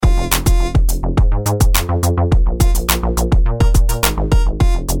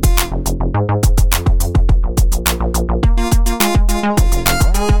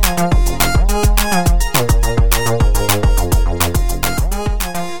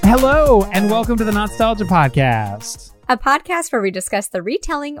Hello, and welcome to the Nostalgia Podcast. A podcast where we discuss the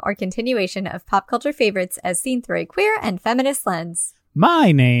retelling or continuation of pop culture favorites as seen through a queer and feminist lens.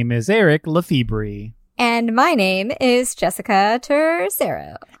 My name is Eric Lefebvre. And my name is Jessica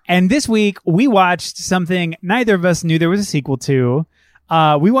Tercero. And this week, we watched something neither of us knew there was a sequel to.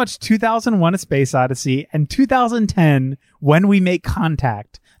 We watched 2001: A Space Odyssey and 2010, When We Make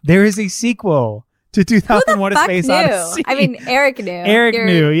Contact. There is a sequel to 2001: A Space knew? Odyssey. I mean, Eric knew. Eric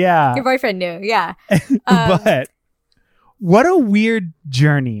knew, yeah. Your boyfriend knew, yeah. But what a weird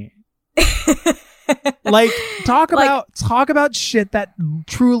journey. Like, talk about shit that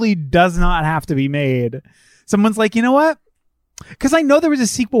truly does not have to be made. Someone's like, you know what? Because I know there was a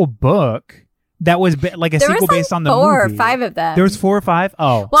sequel book that was like a sequel based on the movie. 4 or 5 of them. There was 4 or 5?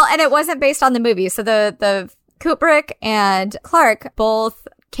 Oh. Well, and it wasn't based on the movie. So the Kubrick and Clark both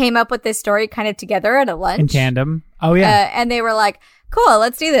came up with this story kind of together at a lunch. In tandem. Oh, yeah. And they were like, cool,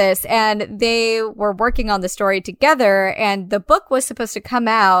 let's do this. And they were working on the story together, and the book was supposed to come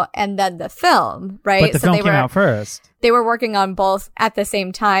out and then the film, right? But the film came out first. They were working on both at the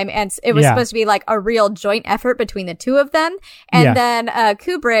same time, and it was supposed to be like a real joint effort between the two of them. And then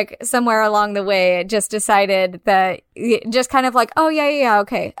Kubrick, somewhere along the way, just decided that, just kind of like, oh,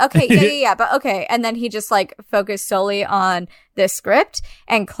 okay, but okay. And then he just like focused solely on the script,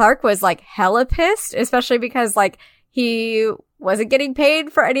 and Clark was like hella pissed, especially because like he wasn't getting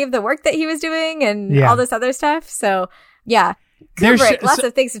paid for any of the work that he was doing and all this other stuff. So, yeah. Kubrick, lots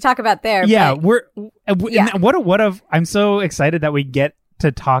of things to talk about there. Yeah, but, I'm so excited that we get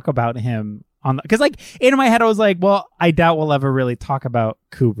to talk about him on because like in my head I was like, well, I doubt we'll ever really talk about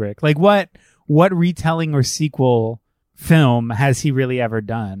Kubrick. Like what retelling or sequel film has he really ever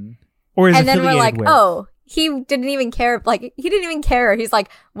done? Or is and then we're like, with? Oh, he didn't even care. Like, he didn't even care. He's like,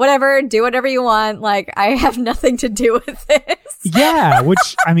 whatever, do whatever you want. Like, I have nothing to do with this. Yeah,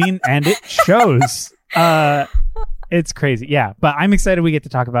 which, I mean, and it shows. It's crazy. Yeah, but I'm excited we get to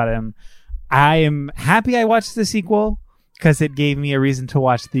talk about him. I am happy I watched the sequel because it gave me a reason to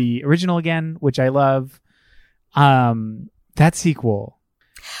watch the original again, which I love. That sequel.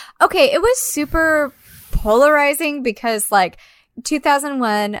 Okay, it was super polarizing because, like,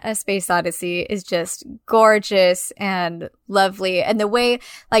 2001: A Space Odyssey is just gorgeous and lovely. And the way,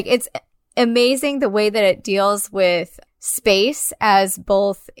 like, it's amazing the way that it deals with space as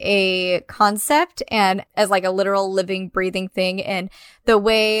both a concept and as like a literal living, breathing thing. And the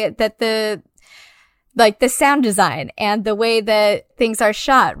way that the sound design and the way that things are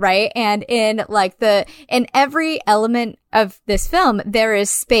shot, right? And in every element of this film, there is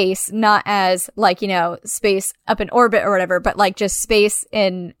space, not as like, you know, space up in orbit or whatever, but like just space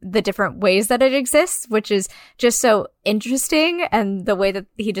in the different ways that it exists, which is just so interesting. And the way that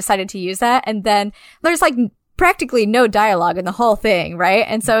he decided to use that. And then there's like practically no dialogue in the whole thing, right?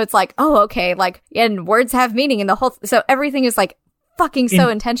 And so it's like, oh, okay, like, and words have meaning in the whole, so everything is like fucking so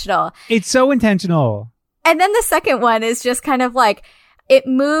intentional. It's so intentional. And then the second one is just kind of like, it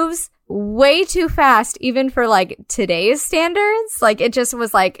moves way too fast, even for like today's standards. Like, it just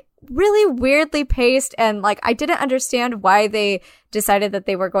was like really weirdly paced. And like, I didn't understand why they decided that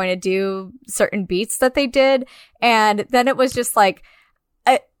they were going to do certain beats that they did. And then it was just like,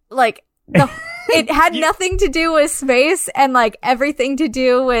 it had nothing to do with space and like everything to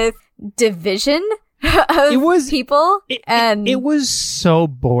do with division of people. It was so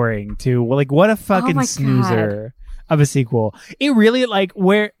boring too. Like, what a fucking snoozer of a sequel. It really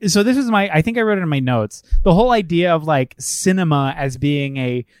so this was I think I wrote it in my notes. The whole idea of like cinema as being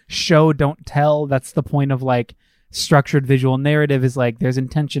a show don't tell. That's the point of like structured visual narrative, is like there's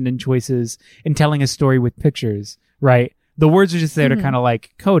intention and choices in telling a story with pictures, right? The words are just there to kind of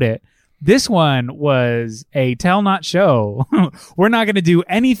like code it. This one was a tell not show. We're not going to do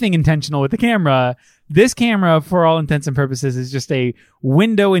anything intentional with the camera. This camera, for all intents and purposes, is just a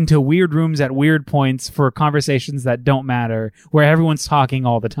window into weird rooms at weird points for conversations that don't matter, where everyone's talking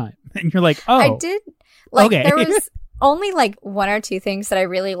all the time. And you're like, oh. I did. Like, okay. There was only like 1 or 2 things that I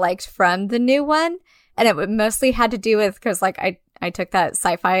really liked from the new one. And it mostly had to do with, because like I took that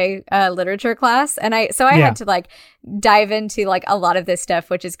sci-fi literature class, and I had to like dive into like a lot of this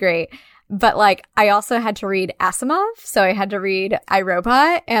stuff, which is great. But like, I also had to read Asimov, so I had to read I,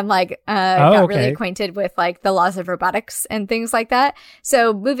 Robot, and like got really acquainted with like the laws of robotics and things like that.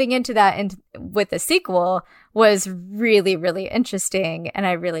 So moving into that and with the sequel was really, really interesting, and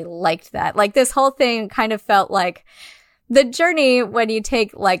I really liked that. Like, this whole thing kind of felt like the journey, when you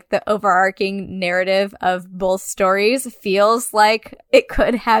take like the overarching narrative of both stories, feels like it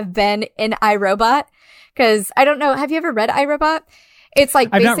could have been in I, Robot. Because I don't know, have you ever read I, Robot? It's like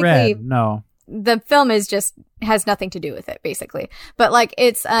I've basically, not read, no. the film is just has nothing to do with it, basically. But like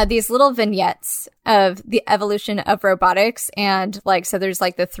it's these little vignettes of the evolution of robotics, and like so there's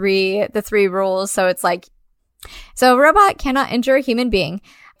like the three rules. So it's like, so a robot cannot injure a human being,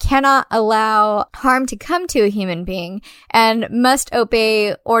 cannot allow harm to come to a human being, and must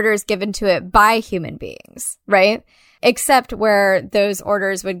obey orders given to it by human beings, right? Except where those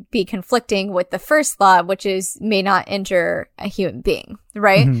orders would be conflicting with the first law, which is may not injure a human being,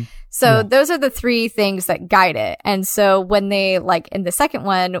 right? Mm-hmm. So those are the three things that guide it. And so when they, like, in the second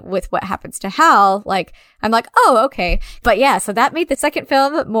one with what happens to Hal, like, I'm like, oh, okay. But yeah, so that made the second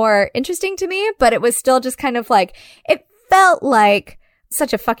film more interesting to me, but it was still just kind of like, it felt like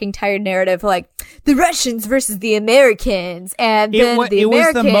such a fucking tired narrative, like the Russians versus the Americans, and then the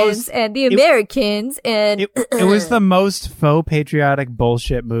Americans and the Americans, and it was the most faux patriotic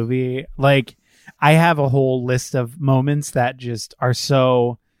bullshit movie. Like, I have a whole list of moments that just are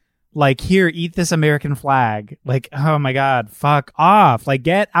so like, here, eat this American flag. Like, oh my God, fuck off. Like,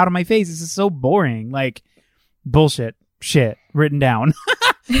 get out of my face. This is so boring. Like, bullshit shit written down.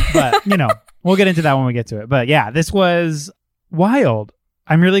 But, you know, we'll get into that when we get to it. But yeah, this was wild.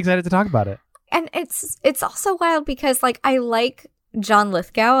 I'm really excited to talk about it. And it's also wild because, like, I like John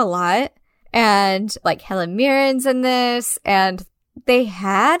Lithgow a lot, and like Helen Mirren's in this, and they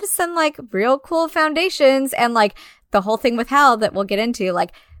had some like real cool foundations, and like the whole thing with Hal that we'll get into,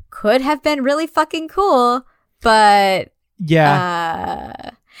 like, could have been really fucking cool, but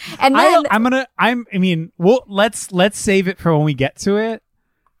yeah. And then let's save it for when we get to it,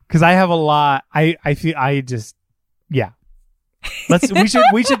 because I have a lot. I feel yeah.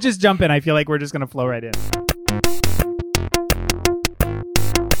 We should just jump in. I feel like we're just gonna flow right in.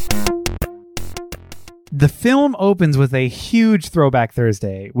 The film opens with a huge throwback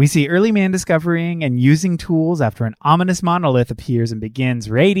Thursday. We see early man discovering and using tools after an ominous monolith appears and begins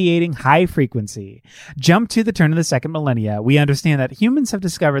radiating high frequency. Jump to the turn of the second millennia. We understand that humans have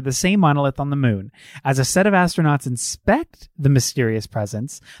discovered the same monolith on the moon. As a set of astronauts inspect the mysterious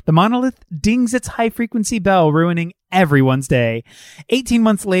presence, the monolith dings its high frequency bell, ruining everyone's day. 18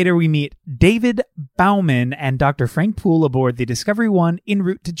 months later, we meet David Bauman and Dr. Frank Poole aboard the Discovery 1 en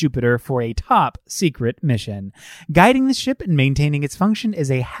route to Jupiter for a top secret mission. Guiding the ship and maintaining its function is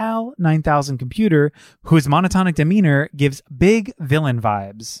a HAL 9000 computer whose monotonic demeanor gives big villain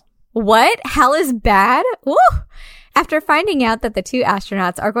vibes. What? HAL is bad? Woo! After finding out that the two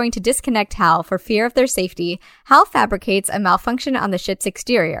astronauts are going to disconnect HAL for fear of their safety, HAL fabricates a malfunction on the ship's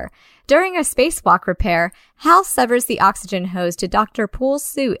exterior. During a spacewalk repair, HAL severs the oxygen hose to Dr. Poole's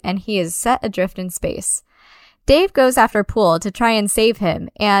suit, and he is set adrift in space. Dave goes after Poole to try and save him,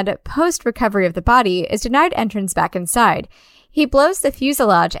 and post-recovery of the body is denied entrance back inside. He blows the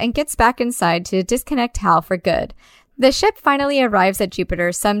fuselage and gets back inside to disconnect HAL for good. The ship finally arrives at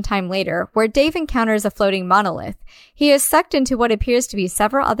Jupiter some time later, where Dave encounters a floating monolith. He is sucked into what appears to be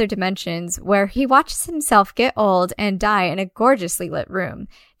several other dimensions, where he watches himself get old and die in a gorgeously lit room.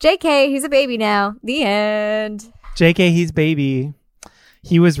 JK, he's a baby now. The end. JK, he's baby.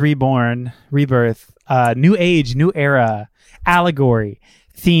 He was reborn, rebirth, new age, new era, allegory,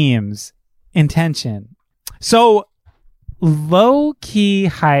 themes, intention. So, low-key,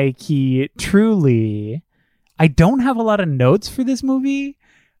 high-key, truly, I don't have a lot of notes for this movie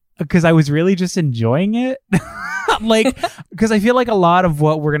because I was really just enjoying it. Like, because I feel like a lot of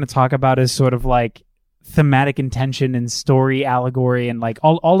what we're going to talk about is sort of like thematic intention and story allegory and like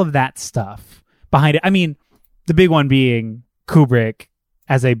all of that stuff behind it. I mean, the big one being Kubrick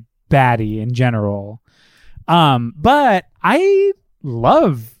as a baddie in general. But I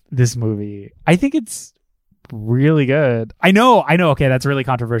love this movie. I think it's really good. I know. Okay, that's really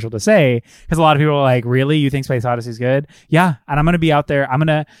controversial to say because a lot of people are like, "Really, you think Space Odyssey is good?" Yeah, and I'm gonna be out there. I'm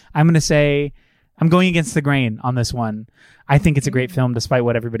gonna say I'm going against the grain on this one. I think it's a great film, despite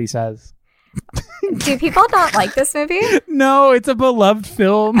what everybody says. Do people not like this movie? No, it's a beloved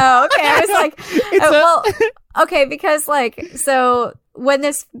film. Oh, okay. I was like, okay, because like, so when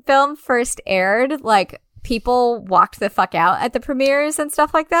this film first aired, like people walked the fuck out at the premieres and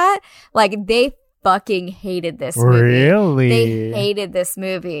stuff like that. Like they fucking hated this movie. Really? They hated this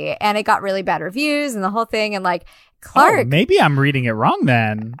movie, and it got really bad reviews and the whole thing. And like Clark, maybe I'm reading it wrong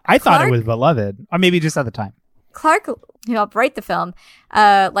then. I thought it was beloved, or maybe just at the time. Clark helped write the film,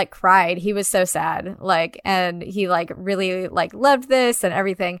 like cried. He was so sad, like, and he like really like loved this and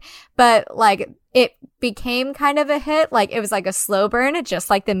everything. But like it became kind of a hit. Like it was like a slow burn, just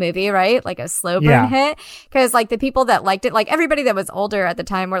like the movie, right? Like a slow burn hit. Cause like the people that liked it, like everybody that was older at the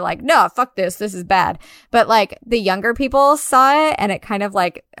time were like, no, fuck this. This is bad. But like the younger people saw it and it kind of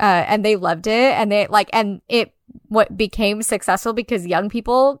like, and they loved it and they like, and it what became successful because young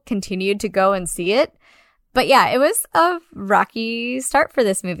people continued to go and see it. But yeah, it was a rocky start for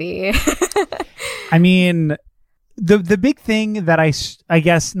this movie. I mean, the big thing that I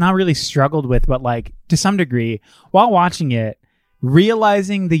guess not really struggled with, but like to some degree, while watching it,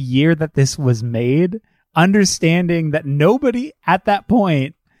 realizing the year that this was made, understanding that nobody at that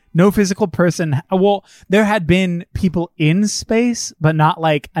point, no physical person, well, there had been people in space, but not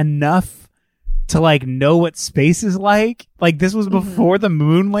like enough to like know what space is like. Like this was before the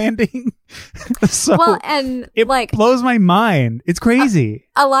moon landing. So well, and it like blows my mind. It's crazy.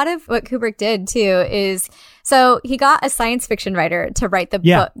 A lot of what Kubrick did too is, so he got a science fiction writer to write the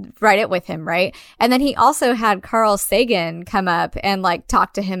book, write it with him, right? And then he also had Carl Sagan come up and like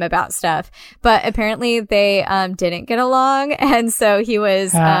talk to him about stuff. But apparently they didn't get along, and so he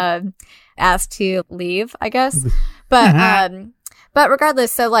was asked to leave, I guess. But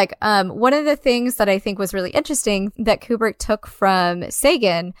regardless, so like, one of the things that I think was really interesting that Kubrick took from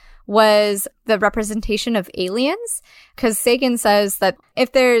Sagan was the representation of aliens. Cause Sagan says that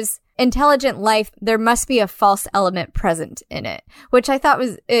if there's intelligent life, there must be a false element present in it, which I thought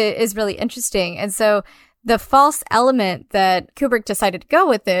is really interesting. And so the false element that Kubrick decided to go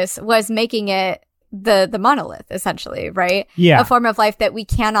with this was making it the monolith, essentially, right? Yeah. A form of life that we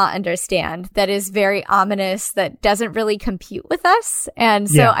cannot understand, that is very ominous, that doesn't really compute with us. And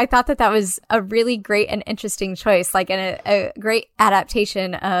so I thought that was a really great and interesting choice, like a great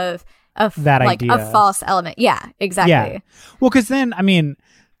adaptation of that like idea. A false element. Yeah, exactly. Yeah. Well, because then, I mean,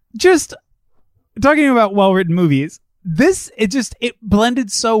 just talking about well-written movies, it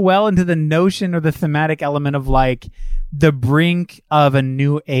blended so well into the notion or the thematic element of like the brink of a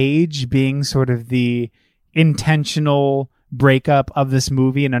new age being sort of the intentional breakup of this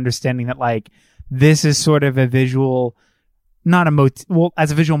movie, and understanding that like this is sort of a visual, not a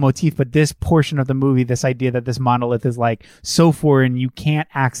as a visual motif, but this portion of the movie, this idea that this monolith is like so foreign you can't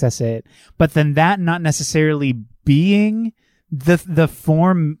access it, but then that not necessarily being the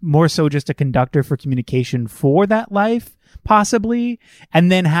form, more so just a conductor for communication for that life, possibly, and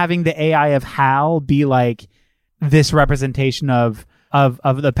then having the AI of Hal be like this representation of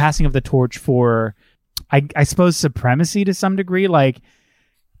the passing of the torch for, I suppose, supremacy to some degree, like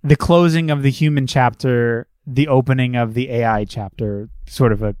the closing of the human chapter, the opening of the AI chapter,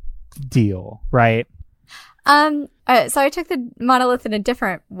 sort of a deal, right? So I took the monolith in a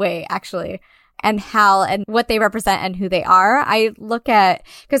different way, actually, and Hal and what they represent and who they are. I look at,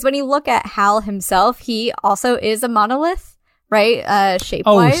 because when you look at Hal himself, he also is a monolith. Right?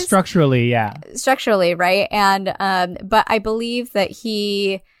 Shape-wise. Oh, structurally, yeah. Structurally, right? And, but I believe that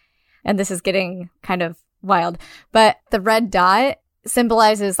and this is getting kind of wild, but the red dot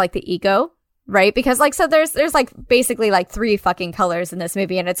symbolizes like the ego, right? Because like, so there's like basically like 3 fucking colors in this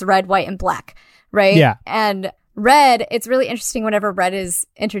movie, and it's red, white, and black, right? Yeah. And red, it's really interesting whenever red is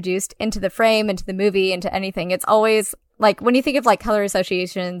introduced into the frame, into the movie, into anything. It's always like, when you think of like color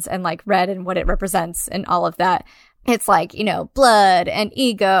associations and like red and what it represents and all of that, it's like, you know, blood and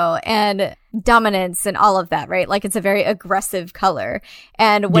ego and dominance and all of that, right? Like it's a very aggressive color.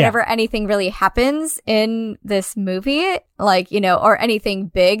 And whenever anything really happens in this movie, like, you know, or anything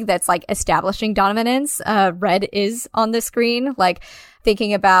big that's like establishing dominance, red is on the screen. Like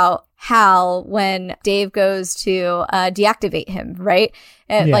thinking about Hal when Dave goes to deactivate him, right?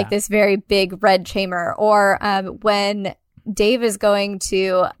 Like this very big red chamber. Or when Dave is going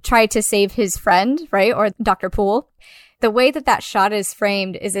to try to save his friend, right? Or Dr. Poole. The way that shot is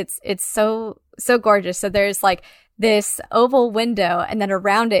framed is it's so gorgeous. So there's like this oval window, and then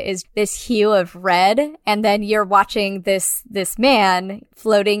around it is this hue of red. And then you're watching this man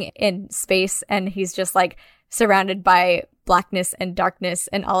floating in space, and he's just like surrounded by blackness and darkness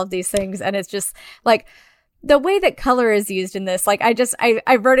and all of these things. And it's just like, the way that color is used in this, like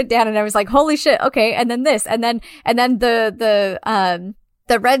I wrote it down and I was like, holy shit, okay. And then this, and then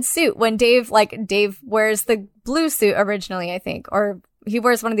the red suit when Dave wears the blue suit originally, I think, or he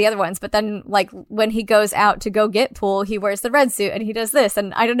wears one of the other ones, but then like when he goes out to go get Poole, he wears the red suit and he does this.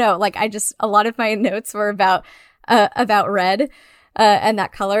 And I don't know, like a lot of my notes were about red, and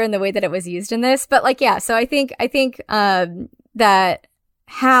that color and the way that it was used in this. But like, yeah, so I think, that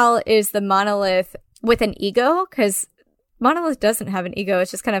Hal is the monolith with an ego, because monolith doesn't have an ego.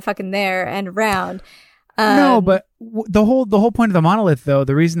 It's just kind of fucking there and around. No, but the whole point of the monolith, though,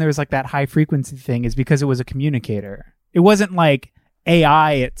 the reason there was like that high frequency thing is because it was a communicator. It wasn't like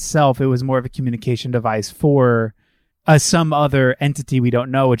AI itself. It was more of a communication device for some other entity we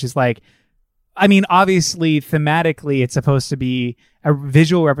don't know, which is like, I mean, obviously, thematically, it's supposed to be a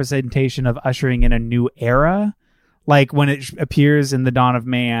visual representation of ushering in a new era. Like when it appears in The Dawn of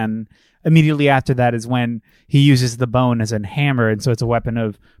Man, immediately after that is when he uses the bone as a hammer. And so it's a weapon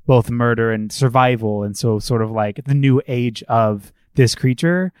of both murder and survival. And so sort of like the new age of this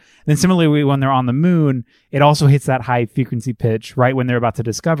creature. And then similarly, when they're on the moon, it also hits that high frequency pitch right when they're about to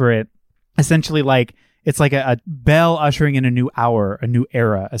discover it. Essentially, like it's like a bell ushering in a new hour, a new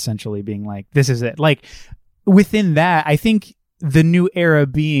era, essentially being like, this is it. Like within that, I think the new era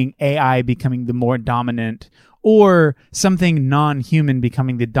being AI becoming the more dominant, or something non-human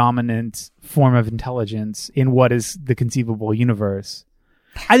becoming the dominant form of intelligence in what is the conceivable universe.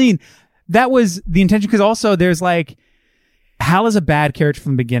 I mean, that was the intention, because also there's like, Hal is a bad character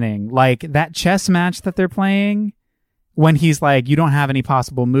from the beginning. Like that chess match that they're playing, when he's like, you don't have any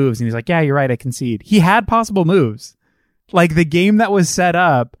possible moves. And he's like, yeah, you're right, I concede. He had possible moves. Like the game that was set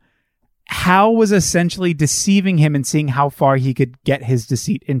up, Hal was essentially deceiving him and seeing how far he could get his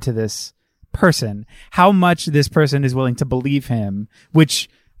deceit into this person, how much this person is willing to believe him, which,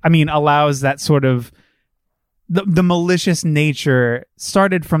 I mean, allows that sort of the malicious nature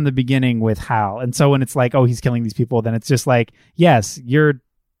started from the beginning with Hal. And so when it's like, oh, he's killing these people, then it's just like, yes, you're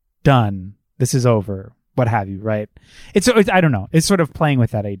done. This is over. What have you, right? It's I don't know. It's sort of playing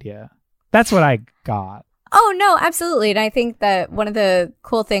with that idea. That's what I got. Oh, no, absolutely. And I think that one of the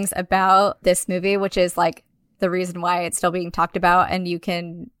cool things about this movie, which is like the reason why it's still being talked about and you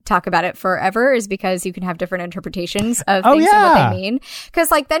can talk about it forever, is because you can have different interpretations of things and what they mean. Because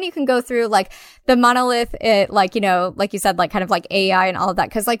like then you can go through like the monolith, it like, you know, like you said, like kind of like AI and all of that.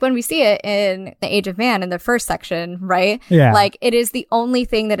 Because like when we see it in The Age of Man in the first section, right? Yeah. Like it is the only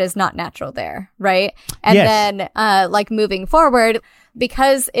thing that is not natural there, right? And then like moving forward,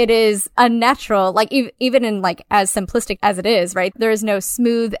 because it is unnatural, like even in like as simplistic as it is, right? There is no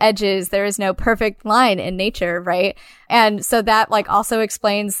smooth edges. There is no perfect line in nature, right? And so that like also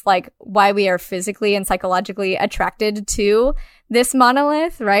explains like why we are physically and psychologically attracted to this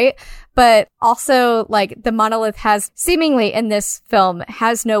monolith, right? But also like the monolith has seemingly in this film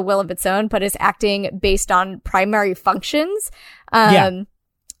has no will of its own, but is acting based on primary functions.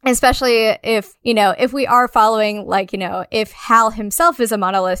 Especially if, you know, if we are following, like, you know, if Hal himself is a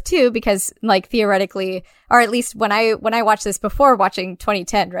monolith too, because like theoretically, or at least when I watched this before watching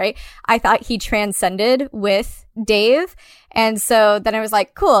 2010, right, I thought he transcended with Dave. And so then I was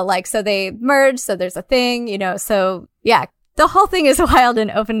like, cool, like, so they merged, so there's a thing, you know, so yeah. The whole thing is wild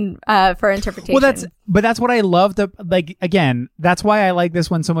and open for interpretation. Well, that's what I love. Like, again, that's why I like this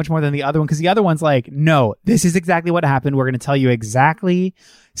one so much more than the other one, because the other one's like, no, this is exactly what happened. We're going to tell you exactly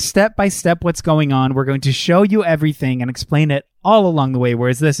step by step what's going on. We're going to show you everything and explain it all along the way.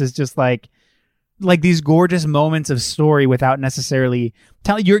 Whereas this is just like these gorgeous moments of story without necessarily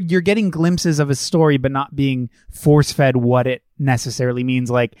telling. You're getting glimpses of a story, but not being force fed what it necessarily means.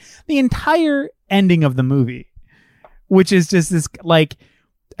 Like the entire ending of the movie, which is just this, like,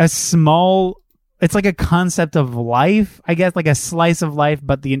 a small, it's like a concept of life, I guess, like a slice of life,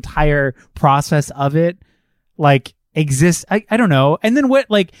 but the entire process of it, like, exists. I don't know. And then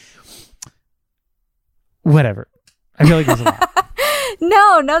whatever. I feel like there's a lot.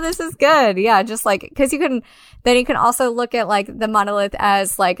 No, this is good. Yeah, just like, because you can also look at like the monolith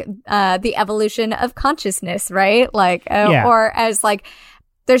as like the evolution of consciousness, right? Like, or as like,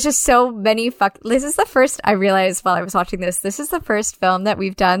 there's just so many this is the first, I realized while I was watching this is the first film that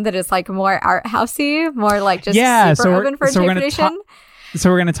we've done that is like more art housey, more like just super open for interpretation. So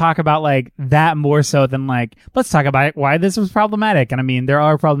we're going to talk about like that more so than like, let's talk about why this was problematic. And I mean, there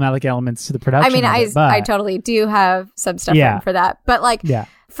are problematic elements to the production. I mean, I totally do have some stuff written for that. But like,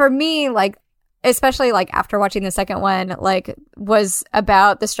 for me, like, especially like after watching the second one, like was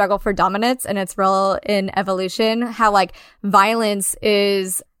about the struggle for dominance and its role in evolution, how like violence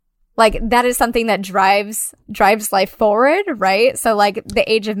is like, that is something that drives life forward, right? So like the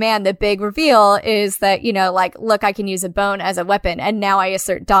Age of Man, the big reveal is that, you know, like, look, I can use a bone as a weapon and now I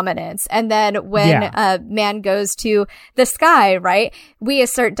assert dominance. And then when man goes to the sky, right, we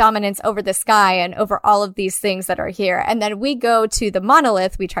assert dominance over the sky and over all of these things that are here. And then we go to the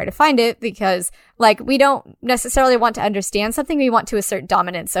monolith, we try to find it because like we don't necessarily want to understand something, we want to assert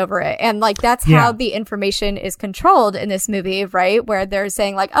dominance over it. And like that's how the information is controlled in this movie, right? Where they're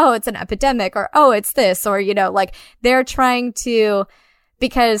saying like, oh, it's an epidemic, or oh, it's this, or, you know, like they're trying to,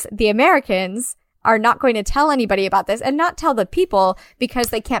 because the Americans are not going to tell anybody about this and not tell the people because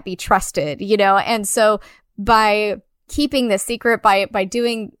they can't be trusted, you know? And so by keeping this secret, by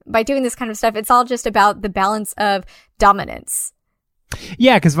doing this kind of stuff, it's all just about the balance of dominance.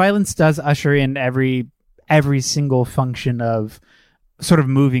 Yeah, because violence does usher in every single function of sort of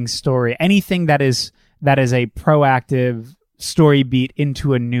moving story. Anything that is a proactive story beat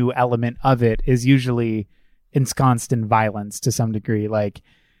into a new element of it is usually ensconced in violence to some degree. Like,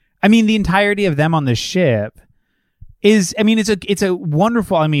 I mean, the entirety of them on the ship is, I mean, it's a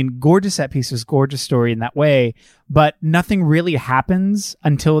wonderful, I mean, gorgeous set pieces, gorgeous story in that way, but nothing really happens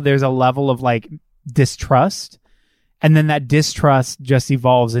until there's a level of like distrust. And then that distrust just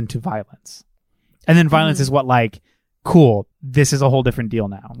evolves into violence. And then violence is what, like, cool, this is a whole different deal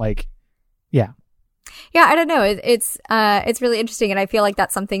now. Like, yeah. Yeah, I don't know. It's really interesting. And I feel like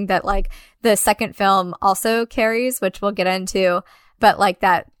that's something that like the second film also carries, which we'll get into. But like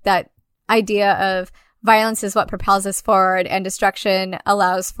that idea of violence is what propels us forward and destruction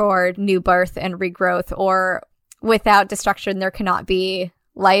allows for new birth and regrowth, or without destruction, there cannot be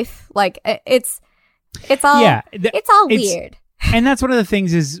life. Like it's all weird. And that's one of the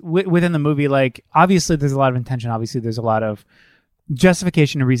things is within the movie, like, obviously there's a lot of intention. Obviously there's a lot of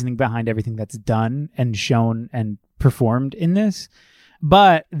justification and reasoning behind everything that's done and shown and performed in this.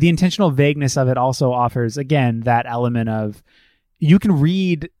 But the intentional vagueness of it also offers, again, that element of you can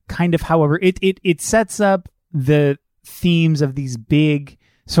read kind of however it sets up the themes of these big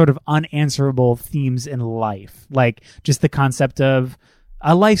sort of unanswerable themes in life. Like just the concept of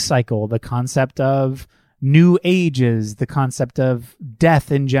a life cycle, the concept of new ages, the concept of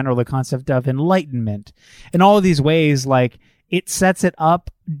death in general, the concept of enlightenment. In all of these ways, like, it sets it up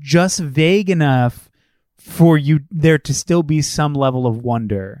just vague enough for you there to still be some level of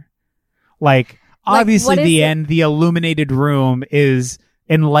wonder. Like obviously the end, the illuminated room is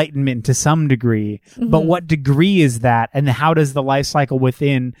enlightenment to some degree, but what degree is that? And how does the life cycle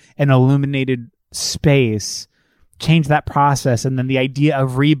within an illuminated space change that process? And then the idea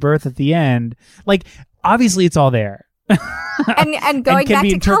of rebirth at the end, like, obviously it's all there. and going back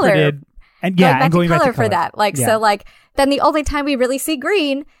to color. And going back to color for that. Like, so like, then the only time we really see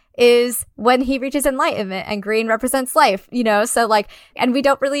green is when he reaches enlightenment, and green represents life, you know? So like, and we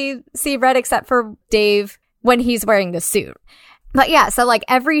don't really see red except for Dave when he's wearing the suit. But yeah, so like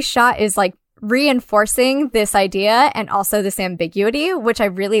every shot is like reinforcing this idea and also this ambiguity, which I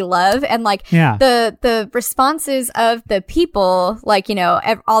really love. And like the responses of the people, like, you know,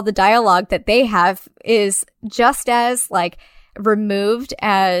 all the dialogue that they have is just as like removed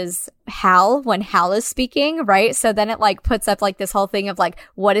as Hal when Hal is speaking, right? So then it like puts up like this whole thing of like,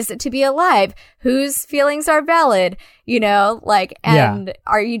 what is it to be alive? Whose feelings are valid? You know, like, and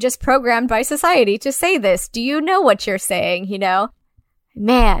are you just programmed by society to say this? Do you know what you're saying? You know,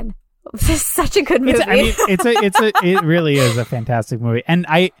 man, this is such a good movie. It really is a fantastic movie. And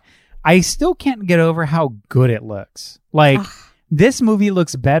I still can't get over how good it looks. Like, this movie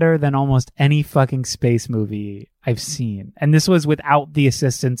looks better than almost any fucking space movie I've seen. And this was without the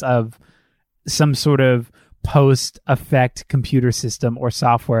assistance of some sort of post-effect computer system or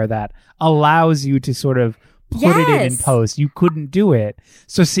software that allows you to sort of put it in post. You couldn't do it.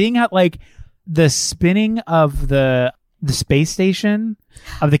 So seeing how, like, the spinning of the space station,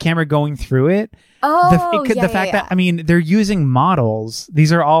 of the camera going through it, the fact that, I mean, they're using models.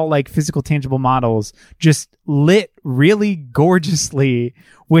 These are all like physical, tangible models, just lit really gorgeously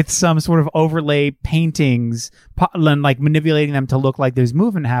with some sort of overlay paintings, and like manipulating them to look like there's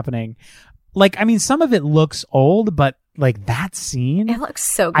movement happening. Like, I mean, some of it looks old, but like that scene, it looks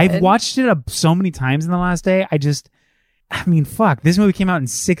so good. I've watched it so many times in the last day. I mean, fuck, this movie came out in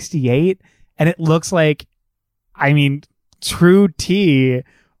 1968 and it looks like, I mean, true T,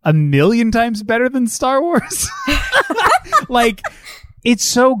 a million times better than Star Wars. Like, it's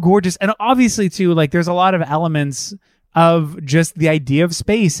so gorgeous. And obviously too, like, there's a lot of elements of just the idea of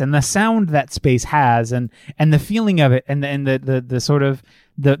space and the sound that space has, and the feeling of it, and the sort of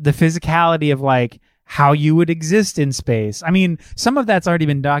the physicality of like how you would exist in space. I mean, some of that's already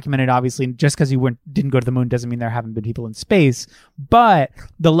been documented, obviously. Just because you didn't go to the moon doesn't mean there haven't been people in space. But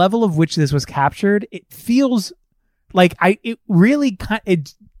the level of which this was captured, it feels like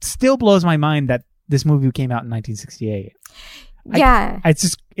it still blows my mind that this movie came out in 1968. Yeah.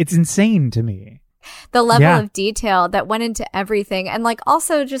 It's insane to me. The level of detail that went into everything. And like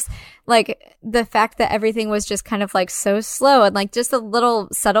also just like the fact that everything was just kind of like so slow and like just the little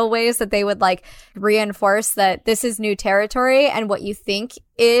subtle ways that they would like reinforce that this is new territory and what you think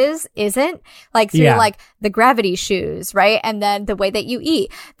isn't, like through like the gravity shoes, right? And then the way that you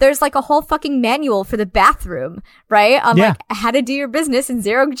eat. There's like a whole fucking manual for the bathroom, right? On like how to do your business in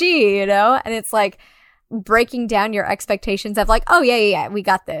zero G, you know? And it's like breaking down your expectations of like, oh yeah, we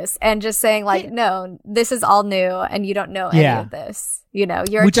got this. And just saying like, no, this is all new and you don't know any of this. You know,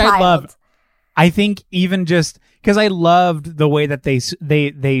 you're Which a child. I love. I think even just because I loved the way that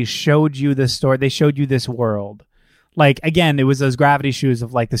they showed you the story. They showed you this world. Like, again, it was those gravity shoes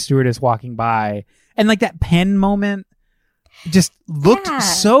of like the stewardess walking by and like that pen moment just looked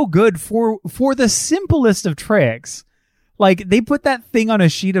so good for the simplest of tricks. Like they put that thing on a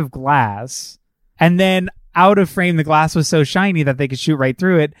sheet of glass and then out of frame, the glass was so shiny that they could shoot right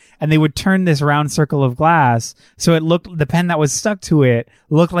through it. And they would turn this round circle of glass. So it looked, the pen that was stuck to it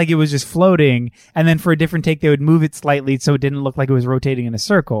looked like it was just floating. And then for a different take, they would move it slightly so it didn't look like it was rotating in a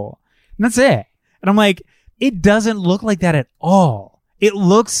circle. And that's it. And I'm like, it doesn't look like that at all. It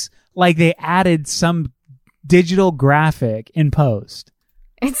looks like they added some digital graphic in post.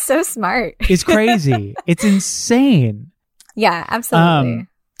 It's so smart. It's crazy. It's insane. Yeah, absolutely.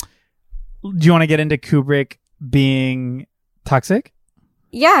 Do you want to get into Kubrick being toxic?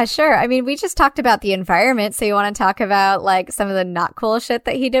 Yeah, sure. I mean, we just talked about the environment, so you want to talk about like some of the not cool shit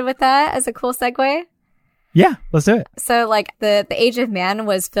that he did with that as a cool segue? Yeah, let's do it. So like the Age of Man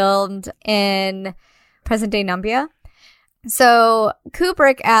was filmed in present-day Nambia. So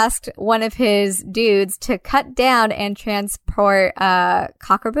Kubrick asked one of his dudes to cut down and transport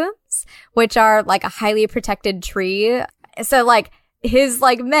cockerbooms, which are like a highly protected tree. So like his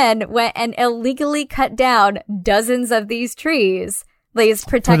like men went and illegally cut down dozens of these trees, these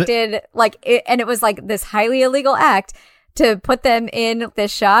protected and it was like this highly illegal act to put them in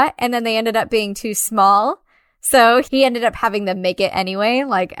this shot, and then they ended up being too small. So he ended up having them make it anyway,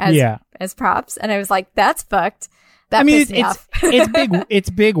 like as props. And I was like, that's fucked. That pissed me off. It's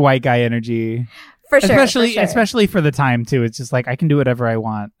big white guy energy. For sure. Especially for the time too. It's just like, I can do whatever I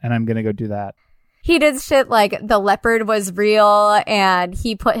want and I'm going to go do that. He did shit like the leopard was real and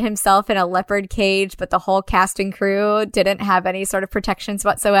he put himself in a leopard cage, but the whole cast and crew didn't have any sort of protections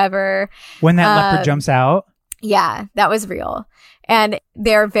whatsoever. When that leopard jumps out? Yeah, that was real. And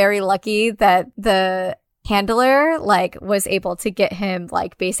they're very lucky that the handler like was able to get him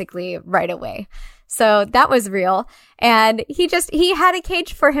like basically right away. So that was real. And he had a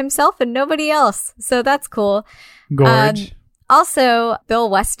cage for himself and nobody else. So that's cool. Gorge. Also, Bill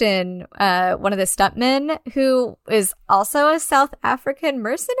Weston, one of the stuntmen, who is also a South African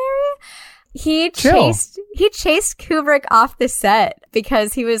mercenary, he chased Kubrick off the set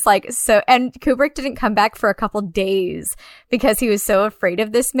because he was like and Kubrick didn't come back for a couple days because he was so afraid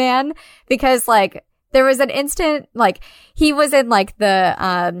of this man, because like there was an instant, like he was in like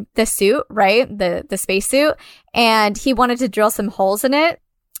the suit, right? The spacesuit, and he wanted to drill some holes in it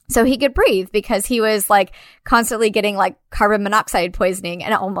so he could breathe, because he was like constantly getting like carbon monoxide poisoning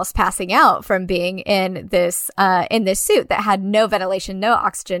and almost passing out from being in this suit that had no ventilation, no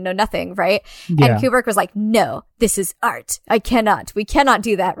oxygen, no nothing, right? Yeah. And Kubrick was like, no, this is art. We cannot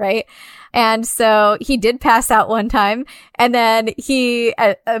do that, right? And so he did pass out one time, and then he,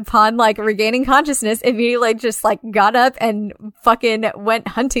 upon like regaining consciousness, immediately just like got up and fucking went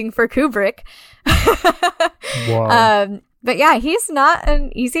hunting for Kubrick. Wow. But yeah, he's not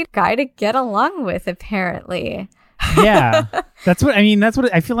an easy guy to get along with, apparently. Yeah. That's what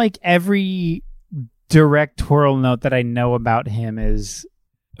I feel like every directorial note that I know about him is,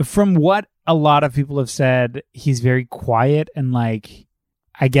 from what a lot of people have said, he's very quiet and like,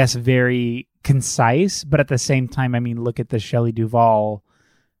 I guess, very concise. But at the same time, I mean, look at the Shelley Duvall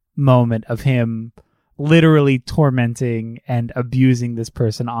moment of him literally tormenting and abusing this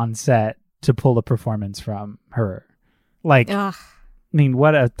person on set to pull a performance from her. Like, ugh. I mean,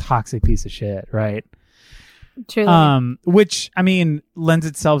 what a toxic piece of shit, right? Truly. Which, I mean, lends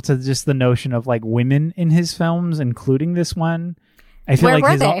itself to just the notion of like women in his films, including this one. I feel Where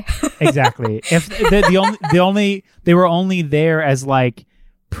like were they? Exactly. If they were only there as like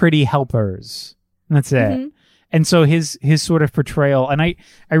pretty helpers. And that's it. Mm-hmm. And so his sort of portrayal, and I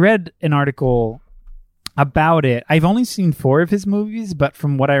read an article about it. I've only seen 4 of his movies, but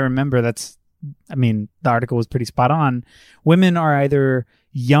from what I remember, the article was pretty spot on. Women are either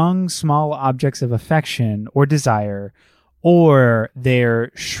young, small objects of affection or desire, or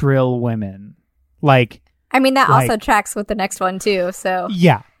they're shrill women. Like, I mean, that also tracks with the next one too. So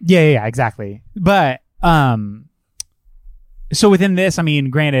yeah, exactly. But So within this, I mean,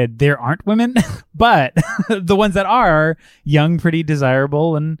 granted, there aren't women, but the ones that are young, pretty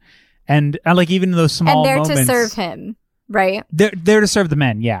desirable, and like even those small and moments, to serve him, right? They're to serve the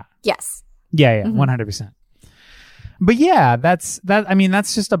men. Yeah. Yes. Yeah. 100%. But yeah, that's that. I mean,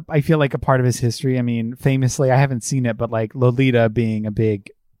 that's just I feel like a part of his history. I mean, famously, I haven't seen it, but like Lolita being a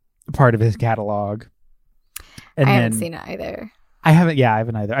big part of his catalog. And I haven't seen it either. I haven't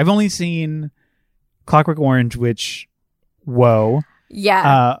either. I've only seen Clockwork Orange, which, whoa.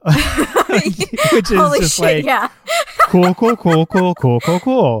 Yeah. Which is Holy just shit, like, yeah.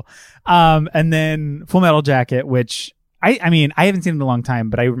 cool. And then Full Metal Jacket, which I mean, I haven't seen it in a long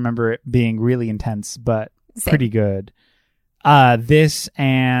time, but I remember it being really intense, but Same. pretty good. This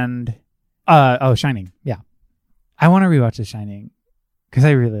and, Shining. Yeah. I want to rewatch The Shining because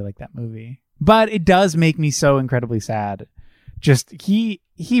I really like that movie, but it does make me so incredibly sad. Just, he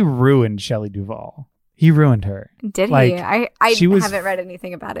ruined Shelley Duvall. He ruined her. Did like, he? I haven't read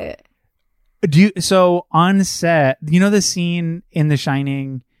anything about it. So on set, you know the scene in The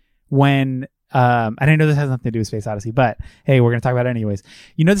Shining when and I know this has nothing to do with Space Odyssey, but hey, we're gonna talk about it anyways.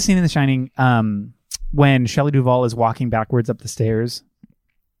 You know the scene in The Shining when Shelley Duvall is walking backwards up the stairs,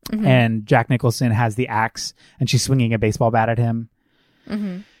 and Jack Nicholson has the axe and she's swinging a baseball bat at him.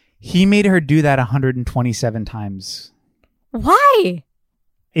 He made her do that 127 times. Why?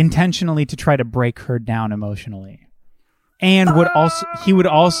 Intentionally to try to break her down emotionally. And he would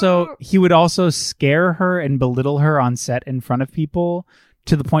also scare her and belittle her on set in front of people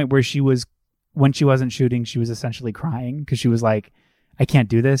to the point where when she wasn't shooting, she was essentially crying because she was like, I can't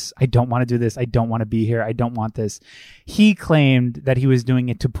do this. I don't want to do this. I don't want to be here. I don't want this. He claimed that he was doing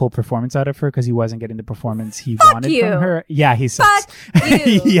it to pull performance out of her because he wasn't getting the performance he wanted from her. Yeah, he says. Fuck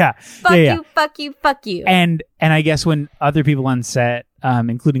you. Yeah. Fuck you. And I guess when other people on set,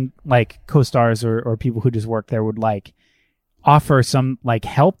 including like co-stars or people who just work there, would like offer some like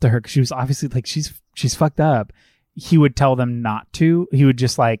help to her because she was obviously like she's fucked up, he would tell them not to. He'd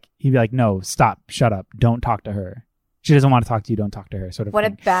be like, no, stop, shut up, don't talk to her. She doesn't want to talk to you, don't talk to her, sort of what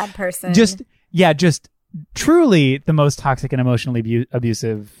thing. A bad person. Just truly the most toxic and emotionally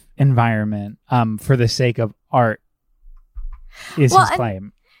abusive environment for the sake of art is his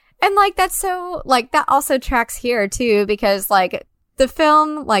claim. And like that's so like that also tracks here too, because like the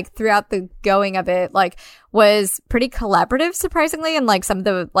film, like throughout the going of it, like was pretty collaborative, surprisingly, in like some of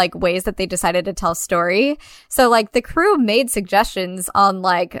the like ways that they decided to tell story. So like the crew made suggestions on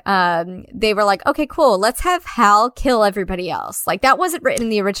like, they were like, okay, cool. Let's have Hal kill everybody else. Like that wasn't written in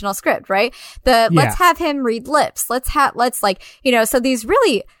the original script, right? Let's have him read lips. Let's like, you know, so these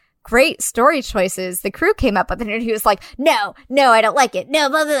really great story choices the crew came up with, and he was like, no, I don't like it. No,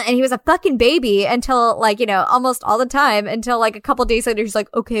 blah, blah. And he was a fucking baby until like, you know, almost all the time until like a couple days later, he's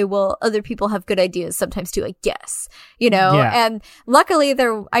like, okay, well, other people have good ideas sometimes too, I guess, you know? Yeah. And luckily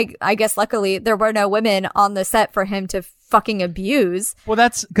I guess luckily there were no women on the set for him to fucking abuse. Well,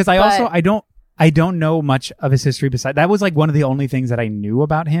 that's because I don't know much of his history besides that. Was like one of the only things that I knew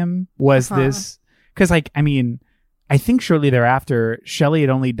about him was this, because like, I mean, I think shortly thereafter, Shelley had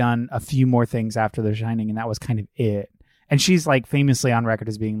only done a few more things after The Shining, and that was kind of it. And she's like famously on record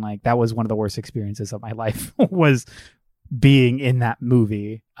as being like, that was one of the worst experiences of my life was being in that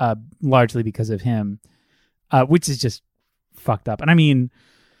movie, largely because of him, which is just fucked up. And I mean,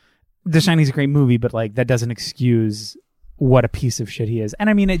 The Shining's a great movie, but like that doesn't excuse what a piece of shit he is. And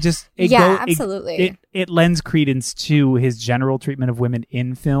I mean, absolutely. It lends credence to his general treatment of women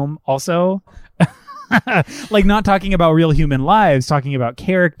in film also. Like not talking about real human lives, talking about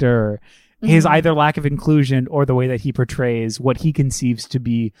character, his either lack of inclusion or the way that he portrays what he conceives to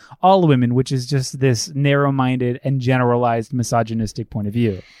be all women, which is just this narrow-minded and generalized misogynistic point of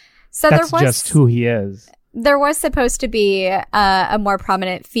view. So that's just who he is. There was supposed to be a more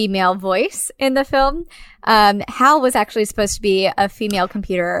prominent female voice in the film. Hal was actually supposed to be a female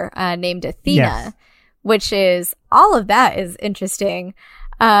computer named Athena, which is all of that is interesting.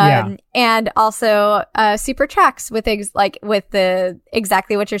 And also, super tracks with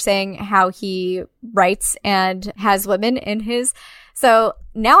exactly what you're saying, how he writes and has women in his. So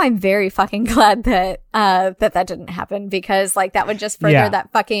now I'm very fucking glad that, that didn't happen, because like that would just further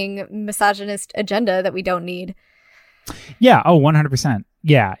that fucking misogynist agenda that we don't need. Yeah. Oh, 100%.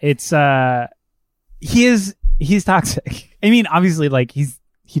 Yeah. It's, he's toxic. I mean, obviously like he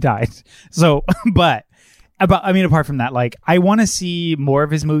died. So, but apart from that, like I want to see more of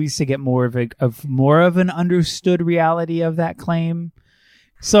his movies to get more of an understood reality of that claim.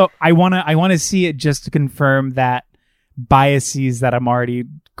 So I want to see it just to confirm that biases that I'm already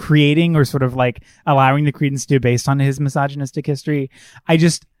creating or sort of like allowing the credence to based on his misogynistic history.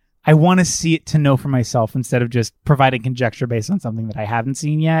 I want to see it to know for myself instead of just providing conjecture based on something that I haven't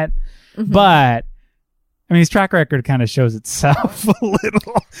seen yet. Mm-hmm. But I mean, his track record kind of shows itself a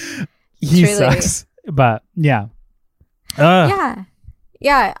little. He Truly. sucks, but yeah. Yeah.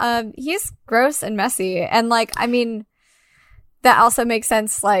 He's gross and messy. And like, I mean, that also makes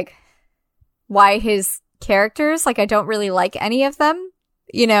sense, like, why his characters, like, I don't really like any of them,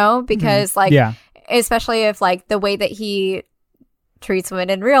 you know, because like, especially if like the way that he treats women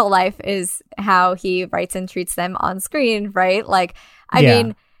in real life is how he writes and treats them on screen, right? Like, I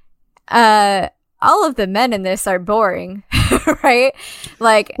mean, all of the men in this are boring, right?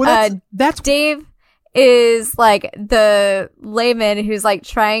 Like, well, that's Dave is like the layman who's like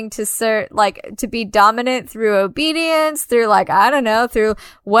trying to to be dominant through obedience, through like, I don't know,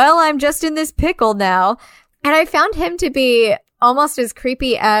 well, I'm just in this pickle now. And I found him to be almost as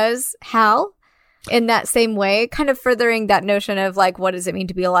creepy as Hal in that same way, kind of furthering that notion of like, what does it mean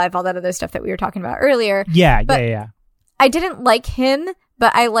to be alive? All that other stuff that we were talking about earlier. Yeah. I didn't like him,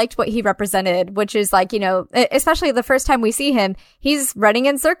 but I liked what he represented, which is like, you know, especially the first time we see him, he's running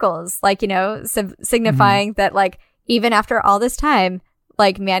in circles, like, you know, signifying that like, even after all this time,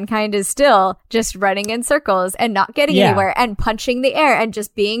 like mankind is still just running in circles and not getting anywhere and punching the air and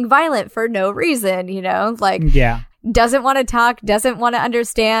just being violent for no reason, you know, like, doesn't want to talk, doesn't want to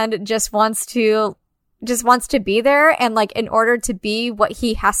understand, just wants to be there. And like, in order to be what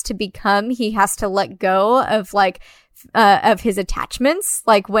he has to become, he has to let go of like, of his attachments.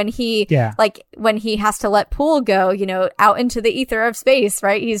 Like when he has to let Poole go, you know, out into the ether of space,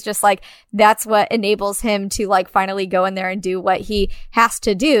 right? He's just like, that's what enables him to like finally go in there and do what he has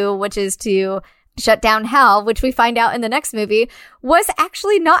to do, which is to shut down Hal, which we find out in the next movie was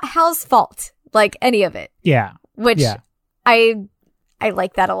actually not Hal's fault, like any of it. Yeah. Which I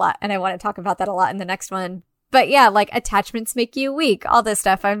like that a lot, and I want to talk about that a lot in the next one. But yeah, like attachments make you weak, all this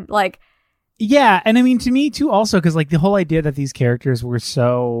stuff. I'm like, yeah, and I mean to me too, also because like the whole idea that these characters were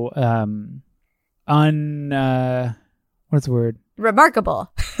so what's the word?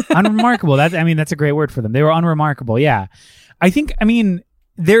 Remarkable. Unremarkable. That's a great word for them. They were unremarkable. Yeah, I think. I mean,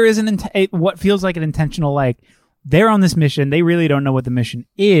 there is what feels like an intentional like. They're on this mission. They really don't know what the mission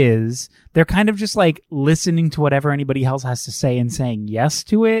is. They're kind of just like listening to whatever anybody else has to say and saying yes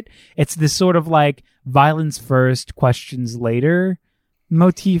to it. It's this sort of like violence first, questions later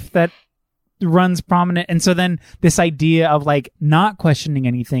motif that runs prominent. And so then this idea of like not questioning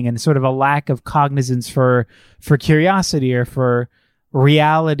anything and sort of a lack of cognizance for curiosity or for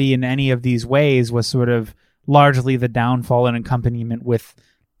reality in any of these ways was sort of largely the downfall and accompaniment with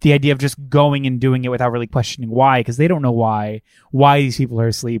the idea of just going and doing it without really questioning why, because they don't know why these people are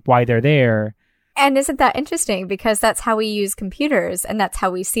asleep, why they're there. And isn't that interesting? Because that's how we use computers and that's how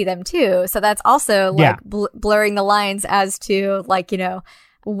we see them too. So that's also like blurring the lines as to like, you know,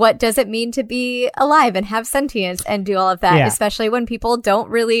 what does it mean to be alive and have sentience and do all of that, especially when people don't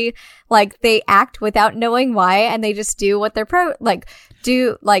really like, they act without knowing why and they just do what they're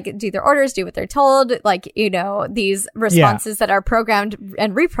do their orders, do what they're told, like, you know, these responses that are programmed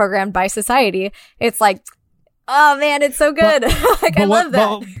and reprogrammed by society. It's like, oh man, it's so good. I love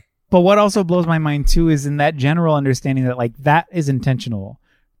that. But what also blows my mind too is in that general understanding that like that is intentional.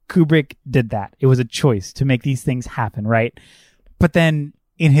 Kubrick did that. It was a choice to make these things happen, right? But then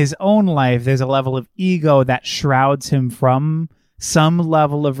in his own life, there's a level of ego that shrouds him from some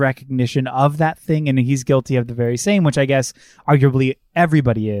level of recognition of that thing, and he's guilty of the very same, which I guess arguably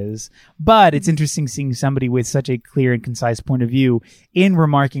everybody is. But it's interesting seeing somebody with such a clear and concise point of view in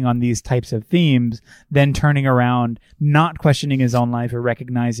remarking on these types of themes, then turning around, not questioning his own life or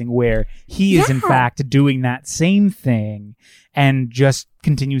recognizing where he is in fact doing that same thing and just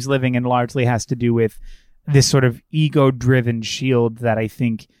continues living, and largely has to do with this sort of ego-driven shield that I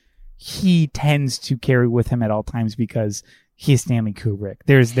think he tends to carry with him at all times because he's Stanley Kubrick.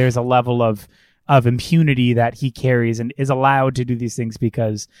 There's a level of impunity that he carries and is allowed to do these things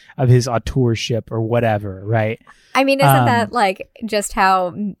because of his auteurship or whatever, right? I mean, isn't that like just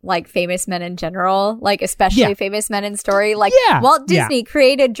how like famous men in general, like especially famous men in story, like Walt Disney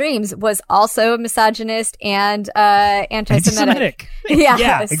created Dreams was also misogynist and anti-Semitic.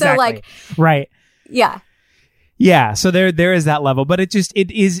 Yeah, exactly. So like, right. Yeah. Yeah, so there is that level, but it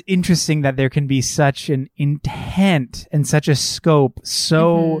is interesting that there can be such an intent and such a scope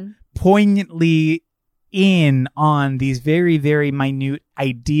so poignantly in on these very, very minute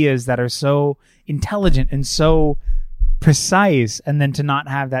ideas that are so intelligent and so precise, and then to not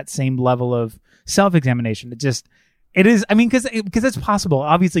have that same level of self-examination. It is, I mean, because it's possible.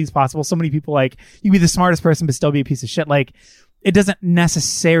 Obviously, it's possible. So many people, like, you can be the smartest person but still be a piece of shit. Like, it doesn't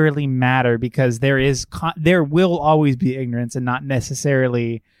necessarily matter because there will always be ignorance and not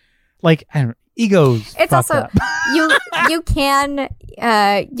necessarily Like, I don't know, egos. It's also up. you can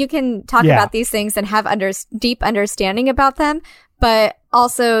talk about these things and have deep understanding about them, but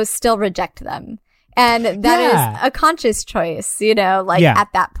also still reject them. And that is a conscious choice, at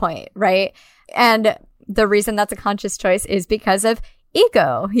that point, right? And the reason that's a conscious choice is because of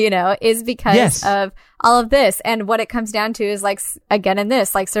ego, is because of all of this. And what it comes down to is like, again, in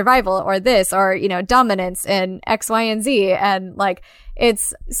this, like survival or this, or, dominance and X, Y, and Z. And like,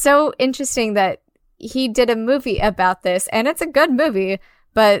 it's so interesting that he did a movie about this, and it's a good movie,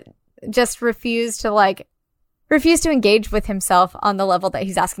 but just refused to engage with himself on the level that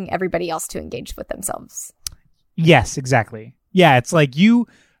he's asking everybody else to engage with themselves. Yes, exactly. Yeah, it's like you,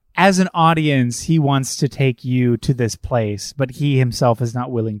 as an audience, he wants to take you to this place, but he himself is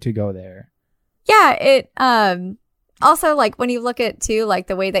not willing to go there. Yeah, it also, like, when you look at too, like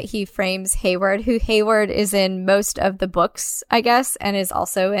the way that he frames Hayward, who Hayward is in most of the books, I guess, and is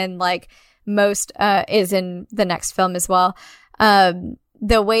also in like most is in the next film as well.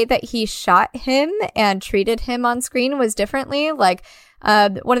 The way that he shot him and treated him on screen was differently. Like,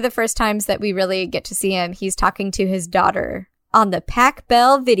 one of the first times that we really get to see him, he's talking to his daughter on the Pac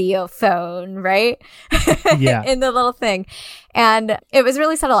Bell video phone, right? Yeah. In the little thing. And it was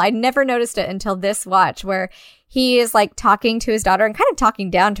really subtle. I never noticed it until this watch, where he is like talking to his daughter and kind of talking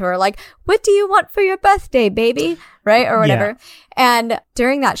down to her, like, what do you want for your birthday, baby? Right? Or whatever. Yeah. And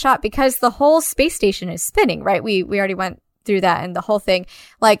during that shot, because the whole space station is spinning, right? We already went through that and the whole thing.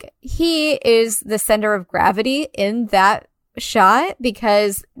 Like, he is the center of gravity in that shot,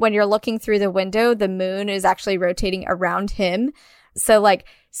 because when you're looking through the window, the moon is actually rotating around him. So like,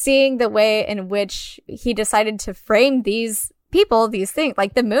 seeing the way in which he decided to frame these people, these things,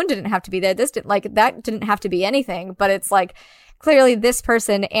 like the moon didn't have to be there. That didn't have to be anything, but it's like clearly this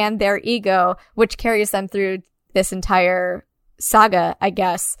person and their ego, which carries them through this entire saga, I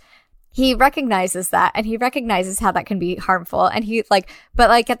guess. He recognizes that, and he recognizes how that can be harmful. And he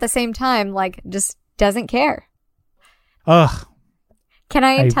but at the same time, just doesn't care. Ugh. Can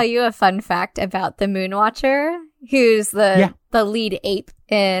I tell you a fun fact about the Moon Watcher, who's the lead ape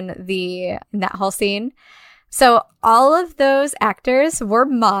in that whole scene? So all of those actors were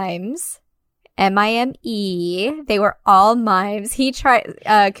mimes, Mime. They were all mimes. He tried,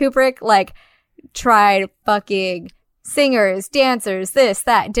 Kubrick tried fucking singers, dancers, this,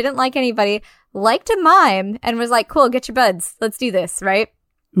 that, didn't like anybody, liked a mime, and was like, cool, get your buds, let's do this, right?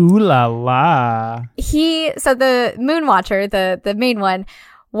 Ooh la la. So the Moon Watcher, the main one,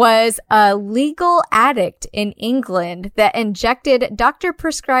 was a legal addict in England that injected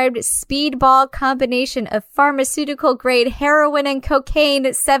doctor-prescribed speedball combination of pharmaceutical-grade heroin and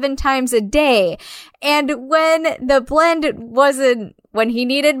cocaine 7 times a day. And when the blend when he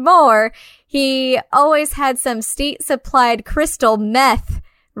needed more, he always had some state-supplied crystal meth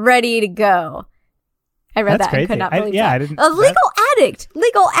ready to go. I read that and could not believe that.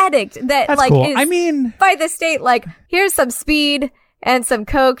 Legal addict that cool. is by the state, here's some speed and some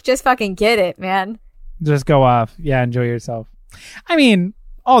coke, just fucking get it, man. Just go off. Yeah, enjoy yourself.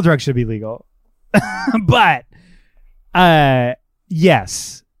 All drugs should be legal. But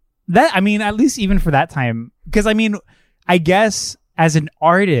yes. That at least even for that time, because I guess as an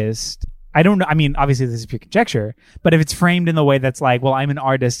artist, I don't know. Obviously this is pure conjecture, but if it's framed in the way that's like, well, I'm an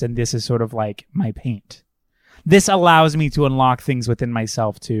artist and this is sort of like my paint. This allows me to unlock things within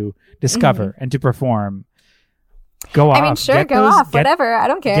myself to discover and to perform. Go off. Sure, go off. Whatever. I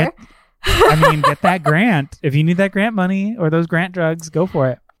don't care. Get that grant. If you need that grant money or those grant drugs, go for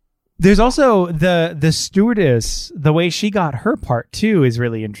it. There's also the stewardess. The way she got her part too is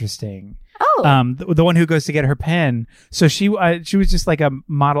really interesting. Oh. The one who goes to get her pen. So she was just like a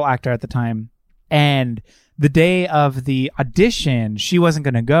model actor at the time, and the day of the audition, she wasn't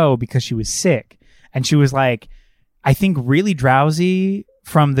going to go because she was sick, and she was like, I think really drowsy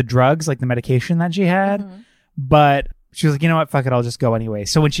from the drugs, like the medication that she had. Mm-hmm. But she was like, you know what? Fuck it. I'll just go anyway.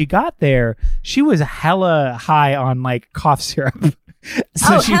 So when she got there, she was hella high on cough syrup.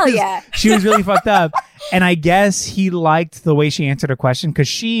 So she was really fucked up. And I guess he liked the way she answered her question, because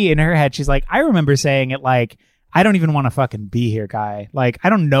she, in her head, she's like, I remember saying it I don't even want to fucking be here, guy. I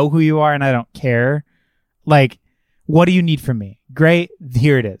don't know who you are and I don't care. What do you need from me? Great.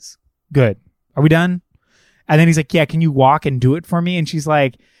 Here it is. Good. Are we done? And then he's like, yeah, can you walk and do it for me? And she's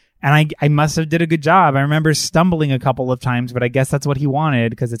like, and I must have did a good job. I remember stumbling a couple of times, but I guess that's what he wanted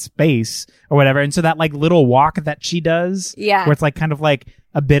because it's space or whatever. And so that little walk that she does, where it's kind of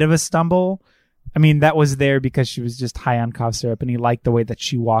a bit of a stumble. That was there because she was just high on cough syrup, and he liked the way that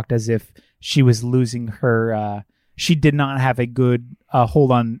she walked as if she was losing her. She did not have a good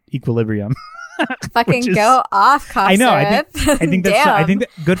hold on equilibrium. Fucking go off, cough I know. syrup. I think that's. I think that,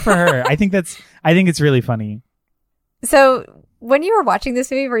 good for her. I think it's really funny. So when you were watching this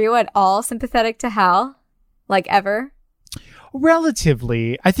movie, were you at all sympathetic to Hal? Like ever?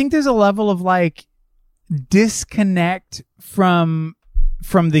 Relatively. I think there's a level of like disconnect from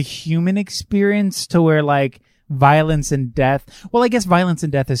the human experience to where like violence and death. Well, I guess violence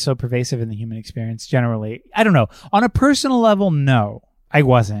and death is so pervasive in the human experience generally. I don't know. On a personal level, no, I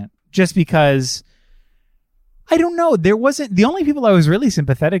wasn't. Just because I don't know. There wasn't. The only people I was really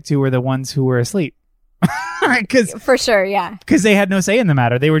sympathetic to were the ones who were asleep. For sure, yeah. Because they had no say in the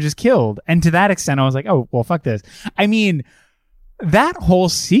matter. They were just killed. And to that extent, I was like, oh, well, fuck this. I mean, that whole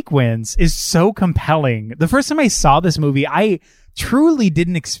sequence is so compelling. The first time I saw this movie, I truly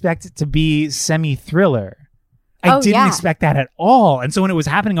didn't expect it to be semi-thriller. I didn't expect that at all. And so when it was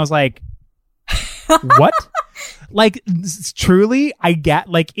happening, I was like, what? Like, truly, I get,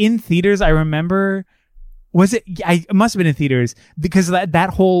 like, in theaters, I remember... it must have been in theaters because that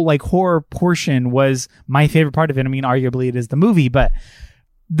whole like horror portion was my favorite part of it. I mean, arguably it is the movie, but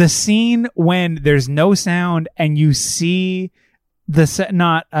the scene when there's no sound and you see one of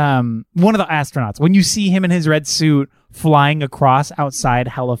the astronauts, when you see him in his red suit flying across outside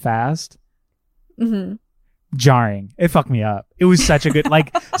hella fast, jarring. It fucked me up. It was such a good,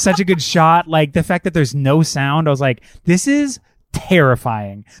 such a good shot. Like the fact that there's no sound, I was like, this is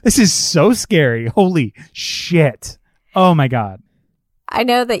terrifying. This is so scary. Holy shit. Oh my God. I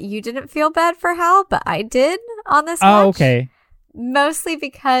know that you didn't feel bad for Hal, but I did on this watch. Oh, okay. Mostly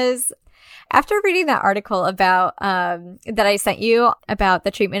because after reading that article about that I sent you about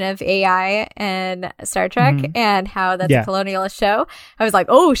the treatment of AI and Star Trek and how that's a colonialist show, I was like,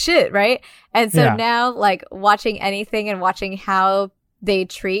 oh shit, right? And so now like watching anything and watching how they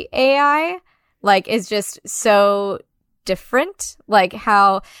treat AI like is just so different, like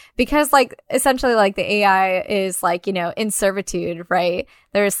how, because like essentially like the AI is like, you know, in servitude, right?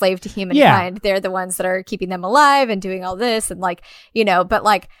 They're a slave to humankind. They're the ones that are keeping them alive and doing all this and like, you know, but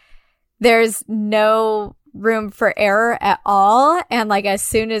like there's no room for error at all. And like as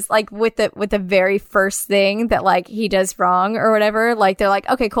soon as like with the very first thing that like he does wrong or whatever, like they're like,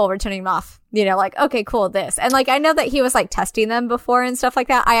 okay, cool, we're turning him off. You know, like, okay, cool, this. And like I know that he was like testing them before and stuff like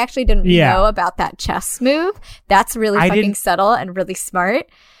that. I actually didn't know about that chess move. That's really fucking subtle and really smart.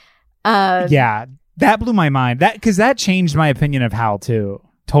 Yeah, that blew my mind. Because that changed my opinion of Hal too.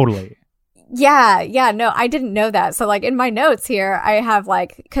 Totally. Yeah, no, I didn't know that. So like in my notes here, I have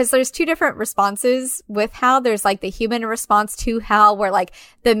like, because there's two different responses with Hal. There's like the human response to Hal where like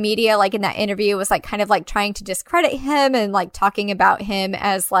the media, like in that interview was like kind of like trying to discredit him and like talking about him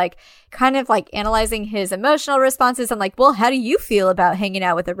as like kind of like analyzing his emotional responses and like, well, how do you feel about hanging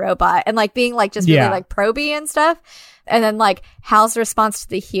out with a robot? And like being like just really like probey and stuff. And then like Hal's response to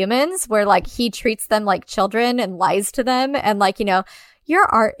the humans where like he treats them like children and lies to them and like, you know, your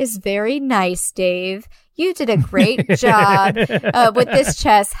art is very nice, Dave. You did a great job with this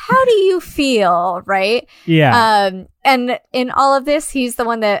chess. How do you feel? Right? Yeah. And in all of this, he's the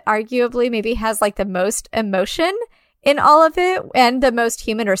one that arguably maybe has like the most emotion in all of it and the most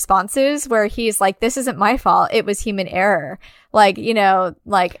human responses where he's like, this isn't my fault. It was human error. Like, you know,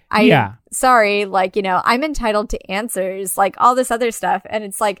 like, sorry, like, you know, I'm entitled to answers, like all this other stuff. And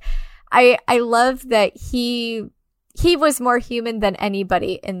it's like, I love that he was more human than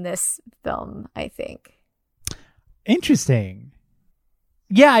anybody in this film, I think. Interesting.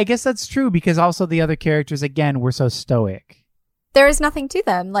 Yeah, I guess that's true because also the other characters, again, were so stoic. There is nothing to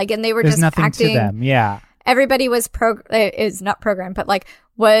them. Like, and they were There's just nothing acting. To them, yeah. Everybody was is not programmed, but like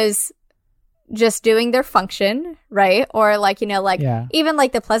was just doing their function, right? Or like, you know, like even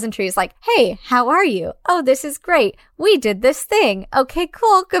like the pleasantries, like, hey, how are you? Oh, this is great. We did this thing. Okay,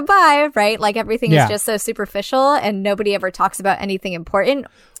 cool. Goodbye. Right? Like everything is just so superficial and nobody ever talks about anything important.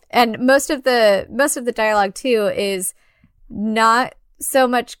 And most of the dialogue too is not so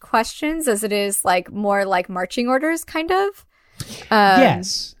much questions as it is like more like marching orders kind of.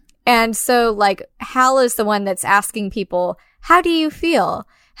 Yes. And so like Hal is the one that's asking people, how do you feel?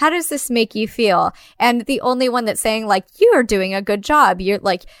 How does this make you feel? And the only one that's saying like, you are doing a good job. You're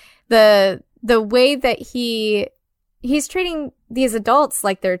like the way that he's treating these adults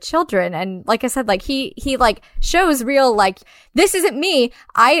like they're children. And like I said, like he like shows real, like, this isn't me.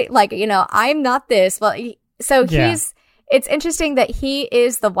 I like, you know, I'm not this. Well, it's interesting that he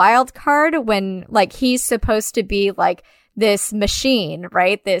is the wild card when like he's supposed to be like this machine,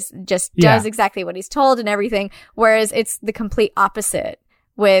 right? This just does exactly what he's told and everything. Whereas it's the complete opposite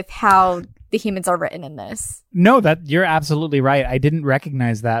with how the humans are written in this. No, that you're absolutely right. I didn't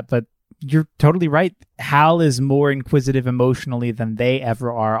recognize that, but you're totally right. Hal is more inquisitive emotionally than they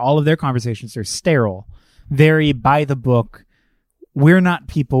ever are. All of their conversations are sterile, very by the book. We're not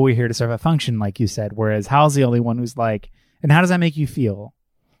people. We're here to serve a function, like you said. Whereas Hal's the only one who's like, and how does that make you feel?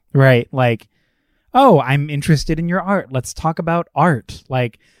 Right? Like, oh, I'm interested in your art. Let's talk about art.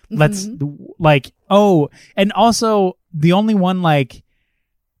 Like, let's like, oh, and also the only one like,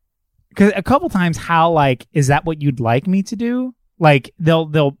 because a couple times Hal like, is that what you'd like me to do? Like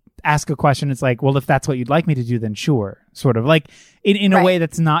they'll ask a question. It's like, well, if that's what you'd like me to do, then sure. Sort of like in a way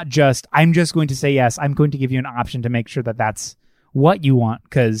that's not just, I'm just going to say yes. I'm going to give you an option to make sure that that's what you want,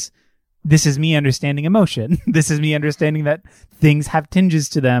 because this is me understanding emotion. This is me understanding that things have tinges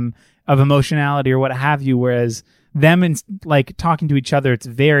to them of emotionality or what have you, whereas them and like talking to each other, it's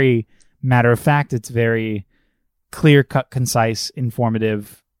very matter of fact. It's very clear cut, concise,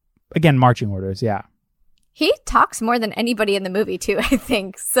 informative. Again, marching orders. Yeah. He talks more than anybody in the movie too, I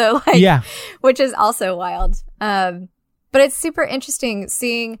think. So like, yeah, which is also wild. But it's super interesting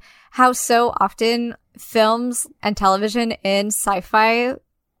seeing how so often films and television in sci-fi,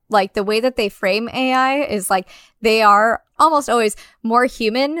 like the way that they frame AI is like they are almost always more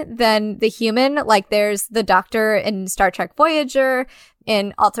human than the human. Like there's the doctor in Star Trek Voyager,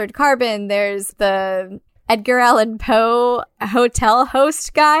 in Altered Carbon, there's the Edgar Allan Poe hotel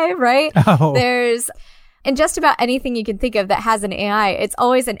host guy, right? Oh. There's in just about anything you can think of that has an AI, it's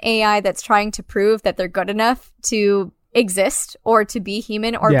always an AI that's trying to prove that they're good enough to exist or to be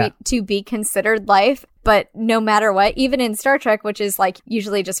human or to be considered life. But no matter what, even in Star Trek, which is like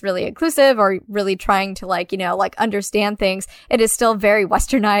usually just really inclusive or really trying to like, you know, like understand things, it is still very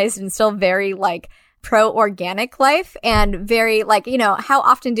westernized and still very like pro-organic life and very like, you know, how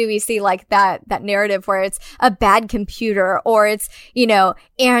often do we see like that narrative where it's a bad computer or it's, you know,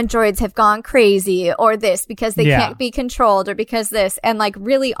 androids have gone crazy or this because they can't be controlled or because this, and like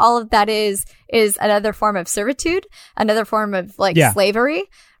really all of that is another form of servitude, another form of like slavery,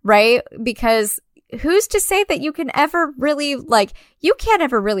 right? Because who's to say that you can ever really like, you can't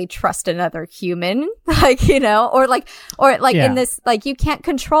ever really trust another human, like, you know, or in this, like you can't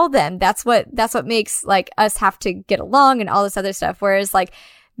control them. That's what makes like us have to get along and all this other stuff. Whereas like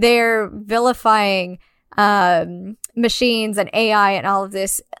they're vilifying, machines and AI and all of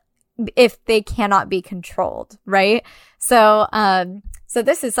this if they cannot be controlled. Right. So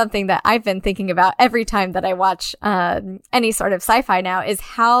this is something that I've been thinking about every time that I watch, any sort of sci-fi now is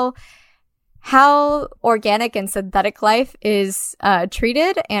how organic and synthetic life is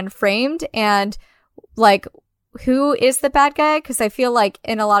treated and framed, and like who is the bad guy? Because I feel like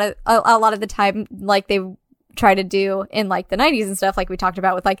in a lot of the time, like they try to do in like the 90s and stuff, like we talked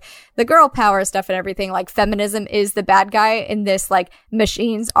about with like the girl power stuff and everything, like feminism is the bad guy in this, like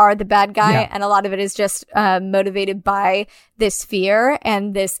machines are the bad guy, and a lot of it is just motivated by this fear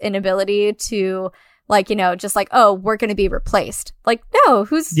and this inability to like, you know, just like, oh, we're going to be replaced. Like, no,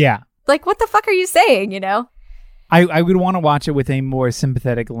 who's like, what the fuck are you saying, you know? I would want to watch it with a more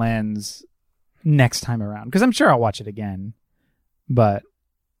sympathetic lens next time around, because I'm sure I'll watch it again. But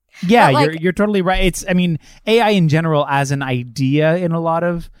yeah, like, you're totally right. It's, I mean, AI in general as an idea in a lot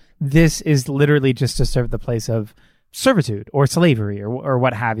of this is literally just to serve the place of servitude or slavery or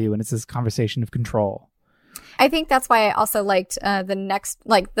what have you. And it's this conversation of control. I think that's why I also liked the next,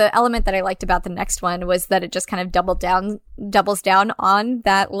 like the element that I liked about the next one was that it just kind of doubles down on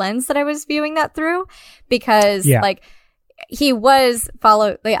that lens that I was viewing that through, because like he was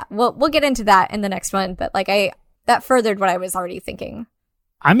we'll get into that in the next one, but like that furthered what I was already thinking.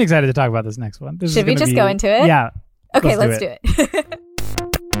 I'm excited to talk about this next one. Should we just go into it? Yeah. Okay, let's do it.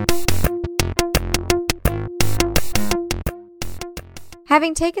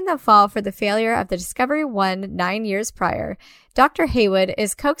 Having taken the fall for the failure of the Discovery 1 9 years prior, Dr. Haywood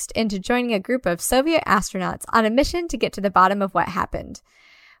is coaxed into joining a group of Soviet astronauts on a mission to get to the bottom of what happened.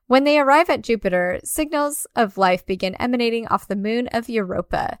 When they arrive at Jupiter, signals of life begin emanating off the moon of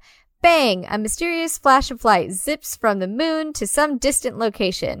Europa. Bang! A mysterious flash of light zips from the moon to some distant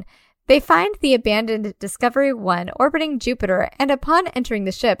location. They find the abandoned Discovery 1 orbiting Jupiter, and upon entering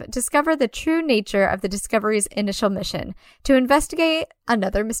the ship, discover the true nature of the Discovery's initial mission, to investigate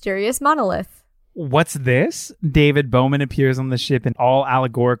another mysterious monolith. What's this? David Bowman appears on the ship in all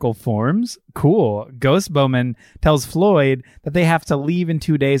allegorical forms. Cool. Ghost Bowman tells Floyd that they have to leave in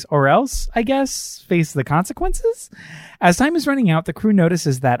 2 days or else, I guess, face the consequences. As time is running out, the crew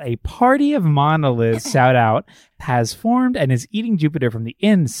notices that a party of monoliths, shout out, has formed and is eating Jupiter from the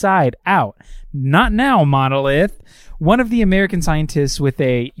inside out. Not now, monolith. One of the American scientists with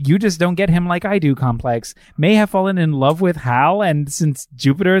a "you just don't get him like I do" complex may have fallen in love with Hal, and since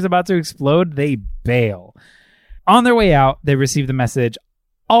Jupiter is about to explode, they bail. On their way out, they receive the message,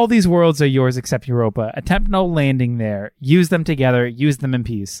 All these worlds are yours except Europa. Attempt no landing there. Use them together. Use them in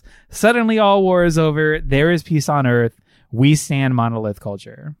peace. Suddenly all war is over. There is peace on Earth. We stand monolith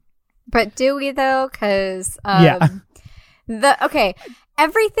culture. But do we though? Because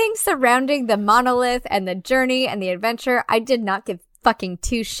everything surrounding the monolith and the journey and the adventure, I did not give fucking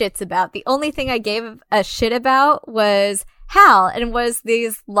two shits about. The only thing I gave a shit about was Hal, and was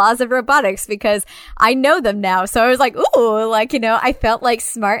these laws of robotics, because I know them now. So I was like, ooh, like, you know, I felt like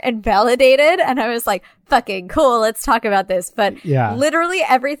smart and validated, and I was like, fucking cool, let's talk about this. But literally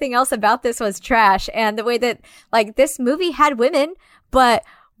everything else about this was trash. And the way that, like, this movie had women, but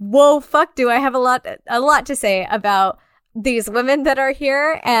whoa, fuck, do I have a lot to say about these women that are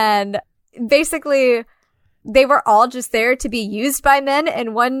here. And basically, they were all just there to be used by men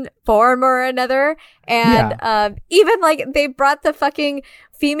in one form or another. And even like they brought the fucking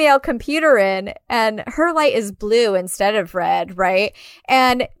female computer in, and her light is blue instead of red, right?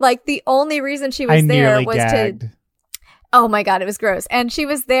 And like the only reason she was there was gagged. to, oh my God, it was gross. And she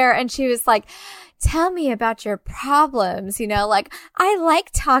was there and she was like, tell me about your problems, you know, like, I like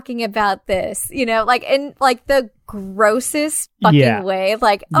talking about this, you know, like in like the grossest fucking way,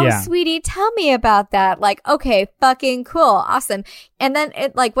 like, oh, sweetie, tell me about that. Like, okay, fucking cool. Awesome. And then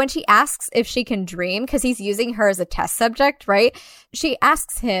it, like, when she asks if she can dream, because he's using her as a test subject, right? She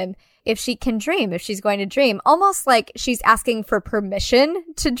asks him if she can dream, if she's going to dream, almost like she's asking for permission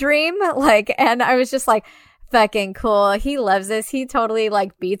to dream. Like, and I was just like, fucking cool. He loves this. He totally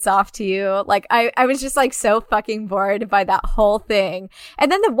like beats off to you. Like I was just like so fucking bored by that whole thing. And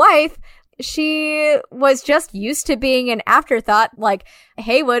then the wife, she was just used to being an afterthought. Like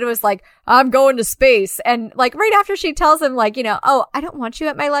Haywood was like, I'm going to space. And like right after she tells him like, you know, oh, I don't want you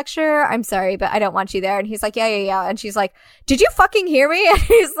at my lecture. I'm sorry, but I don't want you there. And he's like, yeah. And she's like, did you fucking hear me? And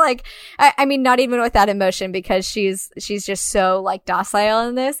he's like, I mean, not even with that emotion, because she's just so like docile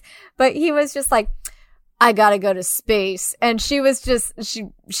in this. But he was just like, I gotta go to space. And she was just,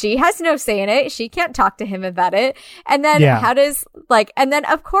 she has no say in it. She can't talk to him about it. And then and then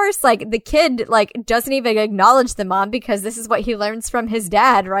of course, like the kid, like doesn't even acknowledge the mom, because this is what he learns from his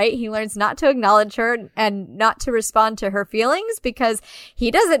dad, right? He learns not to acknowledge her and not to respond to her feelings, because he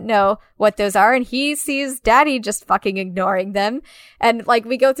doesn't know what those are. And he sees daddy just fucking ignoring them. And like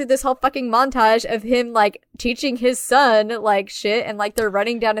we go through this whole fucking montage of him like teaching his son like shit, and like they're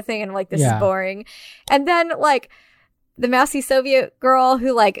running down a thing, and like this is boring. And then like the mousy Soviet girl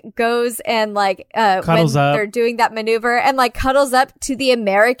who like goes and like cuddles when up. They're doing that maneuver and like cuddles up to the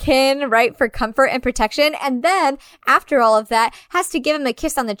American, right, for comfort and protection, and then after all of that has to give him a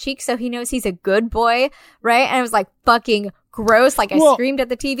kiss on the cheek so he knows he's a good boy, right? And I was like, fucking gross. Like I screamed at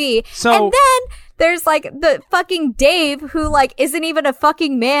the TV. And then there's like the fucking Dave, who like isn't even a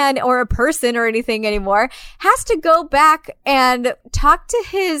fucking man or a person or anything anymore, has to go back and talk to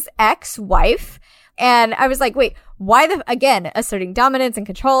his ex-wife. And I was like, wait, why again, asserting dominance and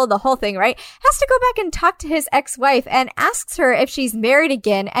control, the whole thing, right? Has to go back and talk to his ex-wife and asks her if she's married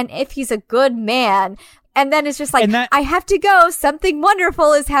again and if he's a good man. And then it's just like, I have to go. Something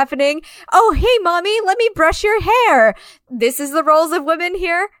wonderful is happening. Oh, hey, mommy, let me brush your hair. This is the roles of women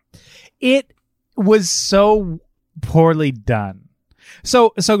here. It was so poorly done.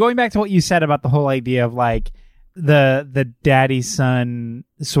 So going back to what you said about the whole idea of like the daddy son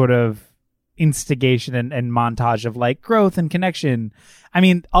sort of instigation and montage of like growth and connection. I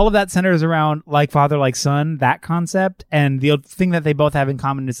mean, all of that centers around like father, like son, that concept. And the thing that they both have in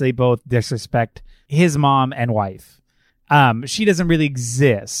common is they both disrespect his mom and wife. She doesn't really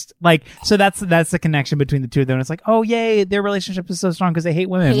exist. Like, so that's the connection between the two of them. It's like, oh yay, their relationship is so strong because they hate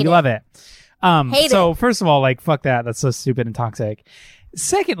women. We love it. So first of all, like, fuck that. That's so stupid and toxic.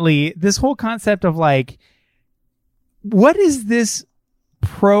 Secondly, this whole concept of like, what is this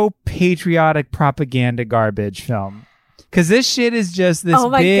pro-patriotic propaganda garbage film? Because this shit is just this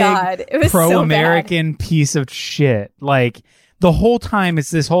big pro-American piece of shit. Like, the whole time it's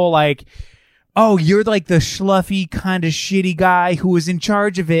this whole like, oh, you're like the schluffy kind of shitty guy who was in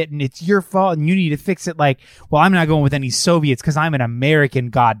charge of it and it's your fault and you need to fix it. Like, well, I'm not going with any Soviets because I'm an American,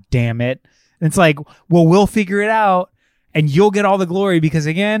 god damn it. And it's like, well, we'll figure it out and you'll get all the glory because,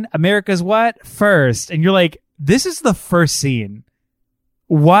 again, America's what? First. And you're like, this is the first scene.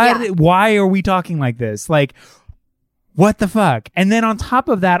 Why are we talking like this? Like, what the fuck? And then on top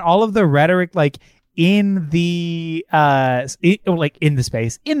of that, all of the rhetoric, like in the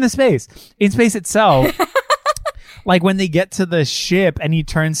space itself, like when they get to the ship and he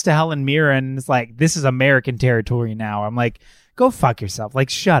turns to Helen Mirren and it's like, this is American territory now. I'm like, go fuck yourself. Like,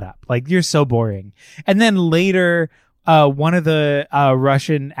 shut up. Like, you're so boring. And then later one of the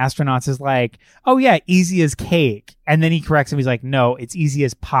Russian astronauts is like, oh yeah, easy as cake. And then he corrects him. He's like, no, it's easy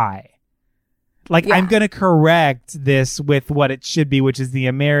as pie. Like, I'm going to correct this with what it should be, which is the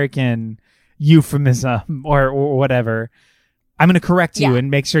American euphemism or whatever. I'm going to correct you and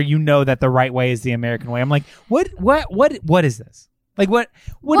make sure you know that the right way is the American way. I'm like, what is this? Like, what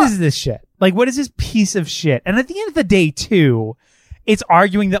is this shit? Like, what is this piece of shit? And at the end of the day, too, it's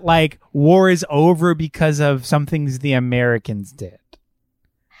arguing that, like, war is over because of some things the Americans did.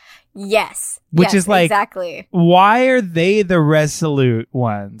 Yes. Which is like, exactly. Why are they the resolute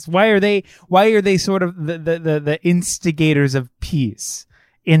ones? Why are they sort of the instigators of peace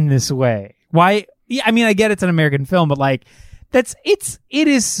in this way? Why? Yeah, I mean, I get it's an American film, but like, it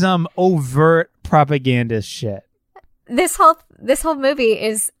is some overt propaganda shit. This whole movie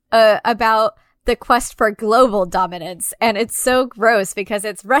is about the quest for global dominance, and it's so gross because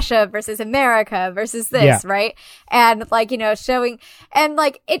it's Russia versus America versus this, right? And like, you know, showing, and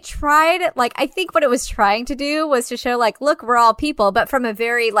like it tried, like, I think what it was trying to do was to show like, look, we're all people, but from a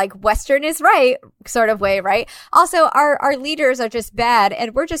very like Western is right sort of way, right? Also, our leaders are just bad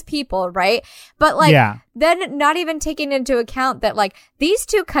and we're just people, right? But like, then not even taking into account that like these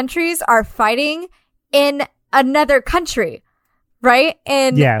two countries are fighting in another country, right?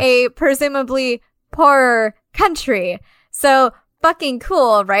 In a presumably poorer country. So fucking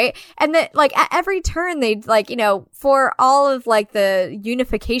cool, right? And that, like, at every turn, they, like, you know, for all of, like, the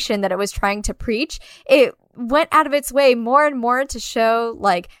unification that it was trying to preach, it went out of its way more and more to show,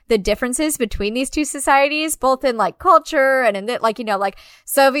 like, the differences between these two societies, both in, like, culture and in, like, you know, like,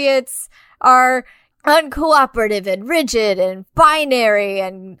 Soviets are uncooperative and rigid and binary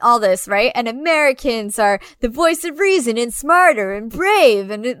and all this, right? And Americans are the voice of reason and smarter and brave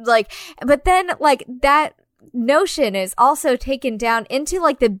and like, but then like that notion is also taken down into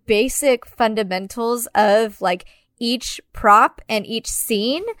like the basic fundamentals of like each prop and each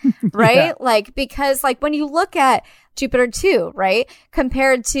scene, right? Like, because like when you look at Jupiter 2, right?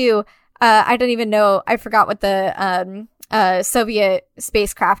 Compared to, I don't even know, I forgot what the, Soviet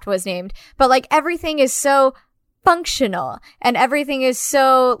spacecraft was named, but like everything is so functional and everything is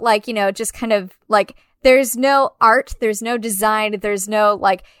so like, you know, just kind of like there's no art, there's no design, there's no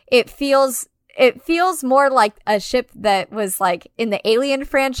like, it feels more like a ship that was like in the Alien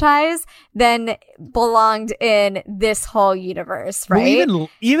franchise than belonged in this whole universe, right? Well,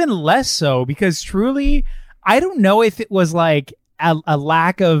 even less so, because truly, I don't know if it was like a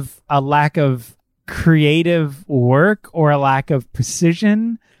lack of creative work or a lack of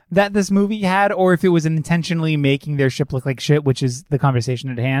precision that this movie had, or if it was intentionally making their ship look like shit, which is the conversation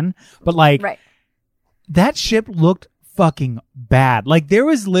at hand. But like, that ship looked fucking bad. Like, there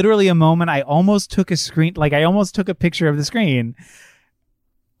was literally a moment I almost took a picture of the screen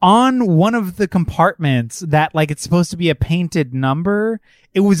on one of the compartments that like it's supposed to be a painted number.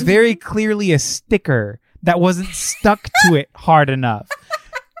 It was very clearly a sticker that wasn't stuck to it hard enough.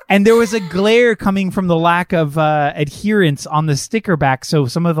 And there was a glare coming from the lack of adherence on the sticker back, so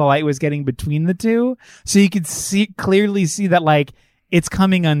some of the light was getting between the two. So you could clearly see that, like, it's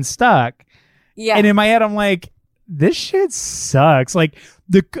coming unstuck. Yeah. And in my head, I'm like, this shit sucks. Like,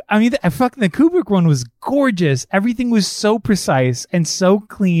 the Kubrick one was gorgeous. Everything was so precise and so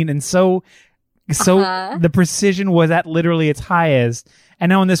clean and so the precision was at literally its highest. And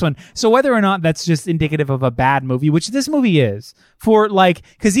now in this one, so whether or not that's just indicative of a bad movie, which this movie is, for like,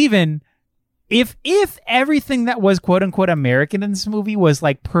 because even if everything that was quote unquote American in this movie was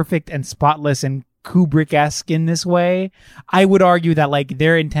like perfect and spotless and Kubrick-esque in this way, I would argue that like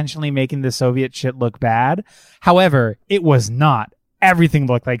they're intentionally making the Soviet shit look bad. However, it was not. Everything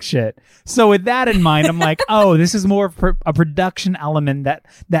looked like shit. So with that in mind, I'm like, oh, this is more of a production element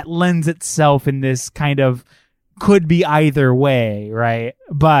that lends itself in this kind of could be either way, right?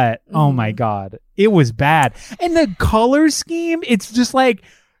 But oh my god, it was bad. And the color scheme, it's just like,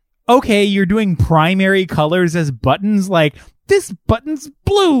 okay, you're doing primary colors as buttons, like this button's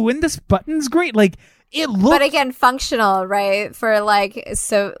blue and this button's great. Like, it looked, but again, functional, right? For like,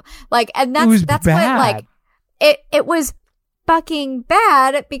 so like, and that's bad. What like it was fucking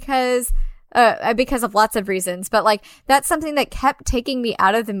bad because of lots of reasons, but like that's something that kept taking me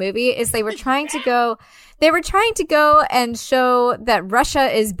out of the movie. Is they were trying to go and show that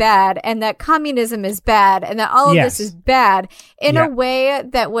Russia is bad and that communism is bad and that all of this is bad in a way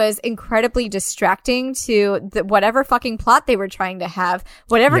that was incredibly distracting to whatever fucking plot they were trying to have,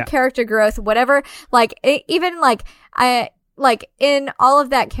 whatever character growth, whatever, like even like in all of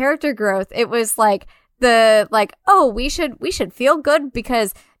that character growth, it was like we should feel good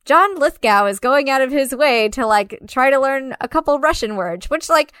because John Lithgow is going out of his way to like try to learn a couple Russian words, which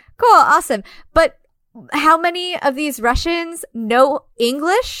like, cool, awesome. But how many of these Russians know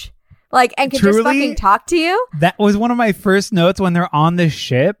English? Like, and can Truly, just fucking talk to you? That was one of my first notes when they're on the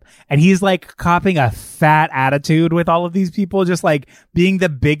ship and he's like copping a fat attitude with all of these people, just like being the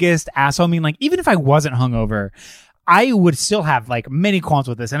biggest asshole. I mean, like, even if I wasn't hungover, I would still have like many qualms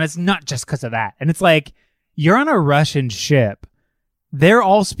with this. And it's not just because of that. And it's like, you're on a Russian ship. They're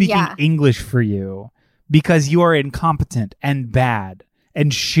all speaking English for you because you are incompetent and bad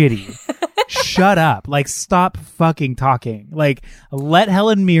and shitty. Shut up. Like, stop fucking talking. Like, let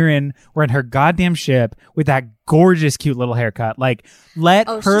Helen Mirren run her goddamn ship with that gorgeous, cute little haircut. Like, let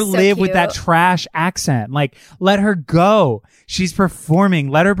her live with that trash accent. Like, let her go. She's performing.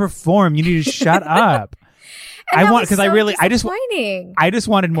 Let her perform. You need to shut up. I just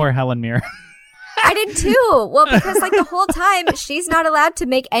wanted more Helen Mirren. I did too. Well, because like the whole time she's not allowed to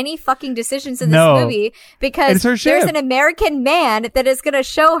make any fucking decisions in this movie because there's an American man that is going to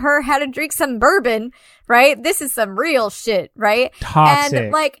show her how to drink some bourbon, right? This is some real shit, right? Toxic.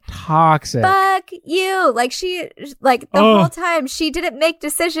 And like, toxic. Fuck you. Like the whole time she didn't make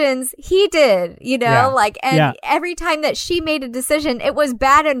decisions. He did, you know, every time that she made a decision, it was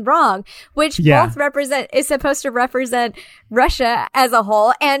bad and wrong, which both is supposed to represent Russia as a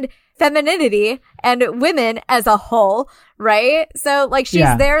whole and femininity and women as a whole, right? So like she's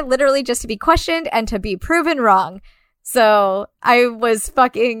there literally just to be questioned and to be proven wrong. So I was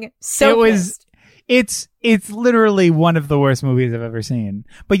fucking pissed. It's literally one of the worst movies I've ever seen.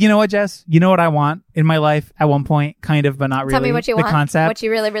 But you know what, Jess? You know what I want in my life at one point, kind of, but not really. Tell me what you want. Concept. What you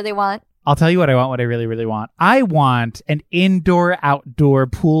really, really want. I'll tell you what I want, what I really, really want. I want an indoor-outdoor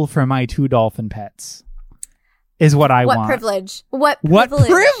pool for my 2 dolphin pets. Is what I want. What privilege? What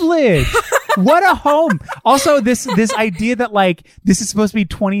privilege? What a home. Also, this idea that like this is supposed to be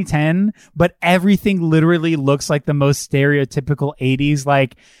 2010, but everything literally looks like the most stereotypical 80s.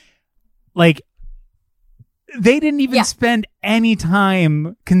 Like they didn't even spend any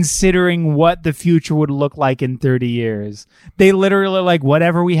time considering what the future would look like in 30 years. They literally like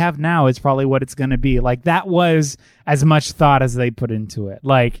whatever we have now is probably what it's going to be. Like that was as much thought as they put into it.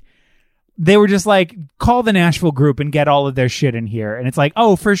 Like, they were just like, call the Nashville group and get all of their shit in here. And it's like,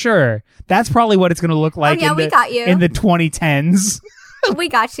 oh, for sure. That's probably what it's going to look like in the 2010s. We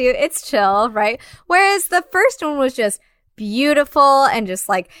got you. It's chill, right? Whereas the first one was just beautiful and just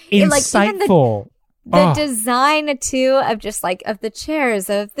like... insightful. The design, too, of just like, of the chairs,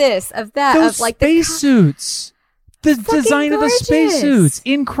 of this, of that. Those of like spacesuits. The design gorgeous. Of the spacesuits.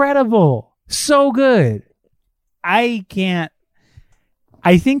 Incredible. So good. I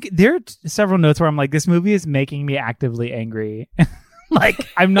think there are several notes where I'm like, this movie is making me actively angry. Like,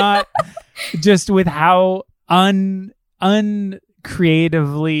 I'm not just with how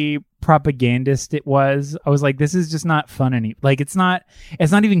uncreatively propagandist it was. I was like, this is just not fun like, it's not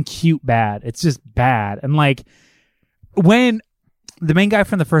even cute bad. It's just bad. And like, when the main guy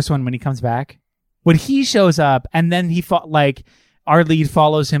from the first one, when he comes back, when he shows up and then he like our lead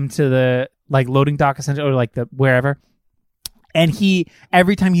follows him to the like loading dock essentially, or like the wherever. And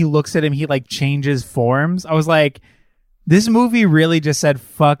every time he looks at him, he like changes forms. I was like, this movie really just said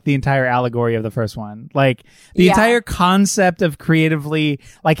fuck the entire allegory of the first one. Like the entire concept of creatively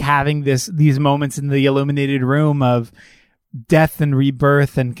like having these moments in the illuminated room of death and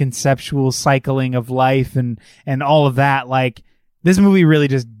rebirth and conceptual cycling of life and all of that. Like this movie really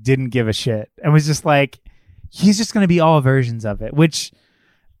just didn't give a shit. And was just like, he's just going to be all versions of it, which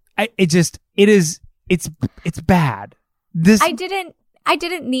it's bad. I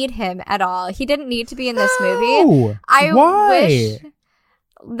didn't need him at all. He didn't need to be in this movie. Why? Wish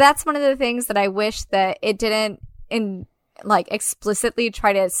that's one of the things that I wish that it didn't explicitly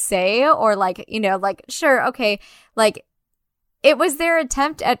try to say, or like, you know, like, sure, okay, like it was their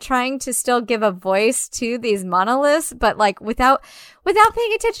attempt at trying to still give a voice to these monoliths, but like without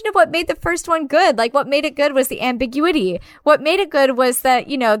paying attention to what made the first one good. Like what made it good was the ambiguity. What made it good was that,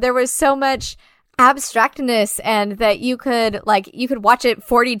 you know, there was so much abstractness and that you could watch it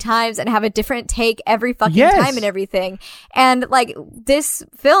 40 times and have a different take every fucking time and everything. And like this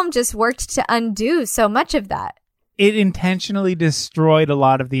film just worked to undo so much of that. It intentionally destroyed a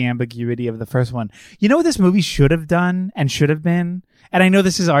lot of the ambiguity of the first one. You know what this movie should have done and should have been? And I know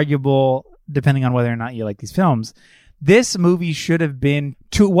this is arguable depending on whether or not you like these films. This movie should have been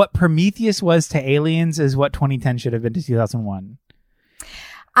to what Prometheus was to Aliens is what 2010 should have been to 2001.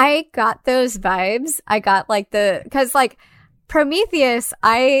 I got those vibes. I got like because like Prometheus,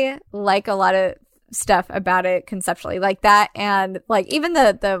 I like a lot of stuff about it conceptually like that. And like even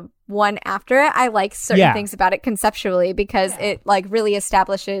the one after it. I like certain things about it conceptually because it like really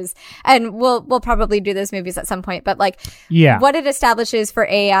establishes, and we'll probably do those movies at some point, but like what it establishes for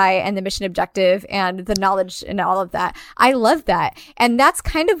AI and the mission objective and the knowledge and all of that. I love that. And that's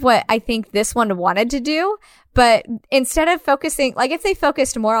kind of what I think this one wanted to do. But instead of focusing, like if they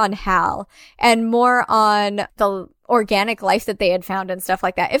focused more on Hal and more on the organic life that they had found and stuff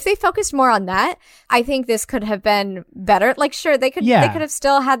like that, if they focused more on that, I think this could have been better. Like, sure, they could have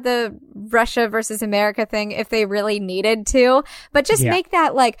still had the Russia versus America thing if they really needed to, but just make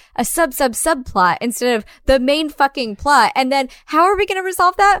that like a subplot instead of the main fucking plot. And then how are we going to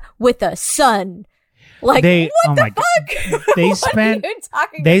resolve that? With a son. Like, what the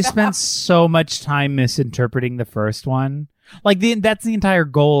fuck? They spent so much time misinterpreting the first one. Like, that's the entire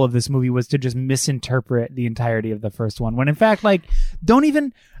goal of this movie, was to just misinterpret the entirety of the first one. When in fact, like, the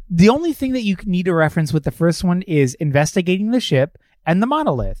only thing that you need to reference with the first one is investigating the ship and the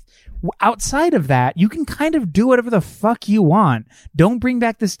monolith. Outside of that, you can kind of do whatever the fuck you want. Don't bring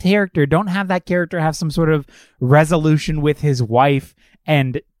back this character. Don't have that character have some sort of resolution with his wife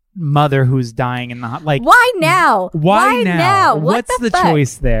and mother who's dying in the like. Why now? What's the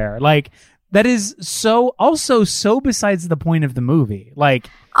choice there? Like, that is so besides the point of the movie. Like,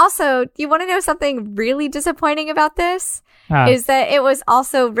 also, you want to know something really disappointing about this? Is that it was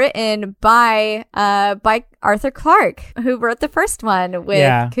also written by Arthur Clarke, who wrote the first one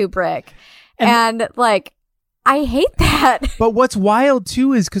with Kubrick, and like, I hate that. But what's wild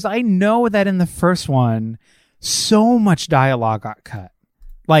too is because I know that in the first one, so much dialogue got cut.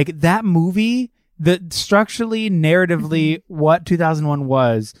 Like, that movie, structurally, narratively, what 2001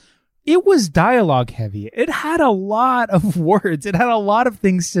 was, it was dialogue heavy. It had a lot of words. It had a lot of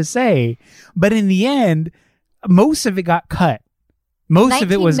things to say. But in the end, most of it got cut. Most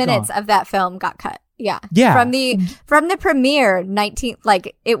of it was 19 minutes gone. Of that film got cut. Yeah. From the premiere,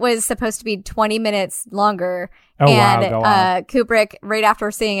 it was supposed to be 20 minutes longer. Kubrick, right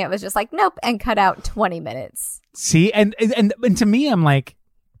after seeing it, was just like, nope, and cut out 20 minutes. See, and to me, I'm like,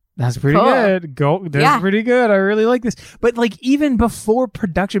 that's pretty good. That's pretty good. I really like this. But like, even before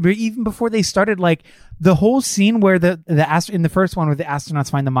production, even before they started, like the whole scene where in the first one where the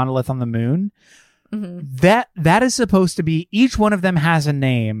astronauts find the monolith on the moon, that is supposed to be, each one of them has a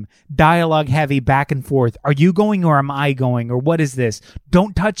name, dialogue heavy, back and forth. Are you going or am I going? Or what is this?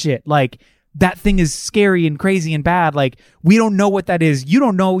 Don't touch it. Like, that thing is scary and crazy and bad. Like, we don't know what that is. You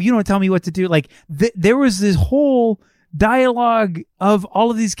don't know. You don't tell me what to do. Like, there was this whole dialogue of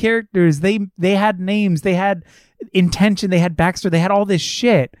all of these characters. They had names, they had intention, they had backstory, they had all this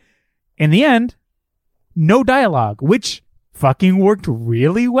shit. In the end, no dialogue, which fucking worked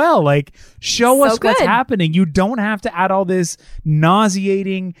really well. Like, show us what's happening. You don't have to add all this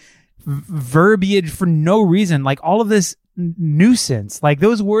nauseating verbiage for no reason. Like, all of this nuisance. Like,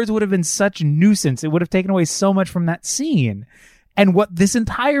 those words would have been such nuisance. It would have taken away so much from that scene. And what this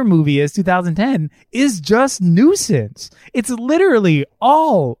entire movie is, 2010, is just nuisance. It's literally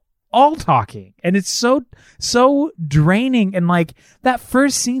all talking. And it's so draining. And like, that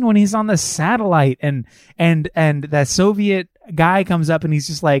first scene when he's on the satellite and that Soviet guy comes up and he's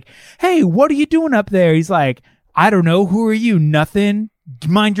just like, hey, what are you doing up there? He's like, I don't know. Who are you? Nothing.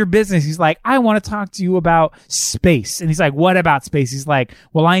 Mind your business. He's like, I want to talk to you about space. And he's like, what about space? He's like,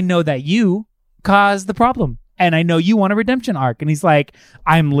 well, I know that you caused the problem. And I know you want a redemption arc. And he's like,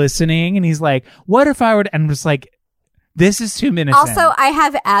 I'm listening. And he's like, what if I were to... And I'm just like, this is 2 minutes Also, in. I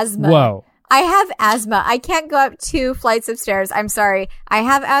have asthma. Whoa. I have asthma. I can't go up 2 flights of stairs. I'm sorry. I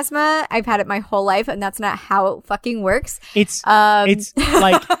have asthma. I've had it my whole life. And that's not how it fucking works. It's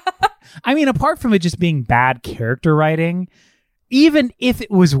like... I mean, apart from it just being bad character writing, even if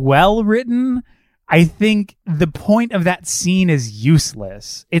it was well written, I think the point of that scene is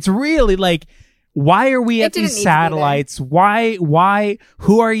useless. It's really like... Why are we at these satellites? Why?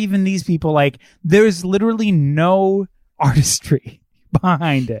 Who are even these people? Like, there's literally no artistry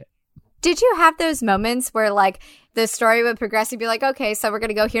behind it. Did you have those moments where, like, the story would progress? You'd be like, okay, so we're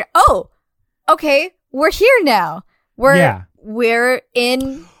going to go here. Oh, okay, we're here now. We're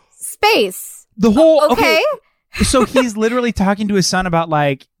in space. The whole... Okay. So he's literally talking to his son about,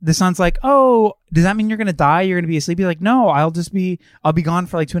 like, the son's like, oh, does that mean you're going to die? You're going to be asleep? He's like, no, I'll be gone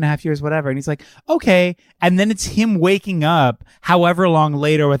for like 2.5 years, whatever. And he's like, okay. And then it's him waking up however long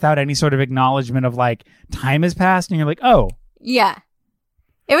later without any sort of acknowledgement of like time has passed. And you're like, oh. Yeah.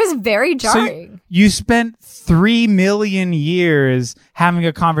 It was very jarring. So you spent 3 million years having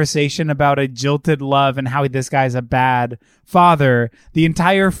a conversation about a jilted love and how this guy's a bad father. The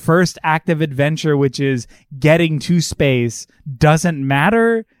entire first act of adventure, which is getting to space, doesn't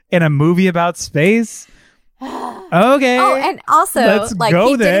matter in a movie about space. Okay. Oh, and also, let's like,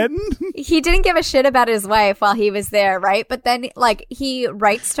 go then. He didn't give a shit about his wife while he was there, right? But then, like, he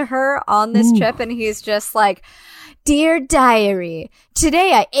writes to her on this trip, and he's just like, "Dear diary,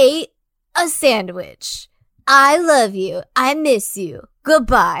 today I ate a sandwich. I love you. I miss you.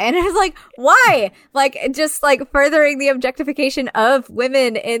 Goodbye." And I was like, why? Like, just like furthering the objectification of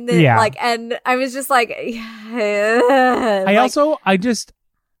women in the, like, and I was just like,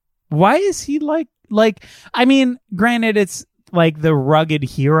 why is he like, I mean, granted, it's like the rugged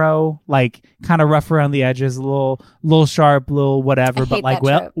hero, like kind of rough around the edges, a little sharp, little whatever, but like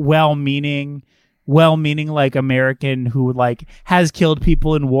well-meaning like American who like has killed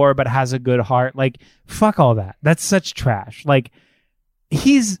people in war but has a good heart. Like, fuck all that. That's such trash. Like,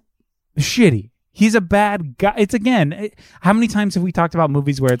 he's shitty. He's a bad guy. It's how many times have we talked about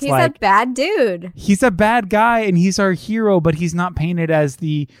movies where it's he's a bad dude. He's a bad guy and he's our hero, but he's not painted as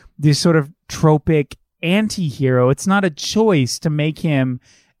the sort of tropic anti-hero. It's not a choice to make him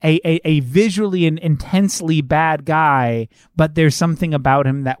a visually and intensely bad guy, but there's something about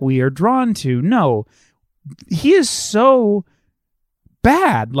him that we are drawn to. No, he is so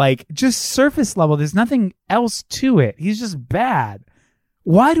bad, like just surface level. There's nothing else to it. He's just bad.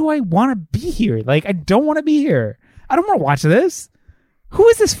 Why do I want to be here? Like, I don't want to be here. I don't want to watch this. Who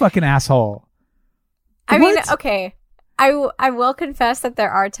is this fucking asshole? I mean, okay. I will confess that there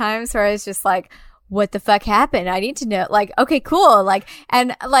are times where I was just like, what the fuck happened? I need to know. Like, okay, cool.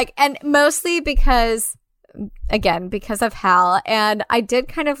 And mostly because of Hal. And I did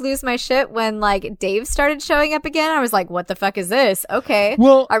kind of lose my shit when like Dave started showing up again. I was like, what the fuck is this? Okay.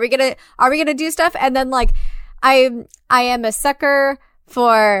 Well, are we gonna do stuff? And then like, I am a sucker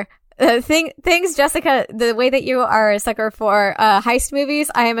for things, Jessica, the way that you are a sucker for heist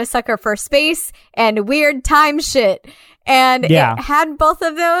movies. I am a sucker for space and weird time shit. And it had both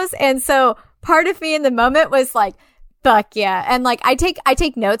of those. And so part of me in the moment was like, fuck yeah. And like, I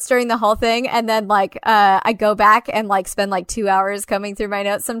take notes during the whole thing. And then like, I go back and like spend like 2 hours combing through my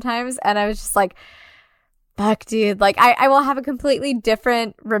notes sometimes. And I was just like, fuck, dude. Like, I will have a completely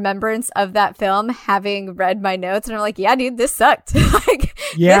different remembrance of that film having read my notes. And I'm like, yeah, dude, this sucked.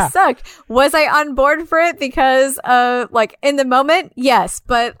 This sucked. Was I on board for it? Because, like, in the moment, yes.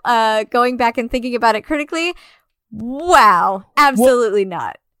 But, going back and thinking about it critically, wow, absolutely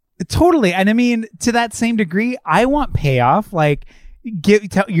not. Totally. And I mean, to that same degree, I want payoff. Like,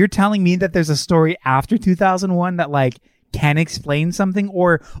 you're telling me that there's a story after 2001 that, like, can explain something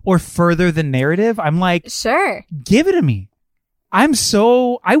or further the narrative. I'm like, sure, give it to me. I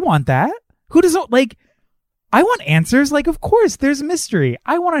want that. Who doesn't like? I want answers. Like, of course, there's a mystery.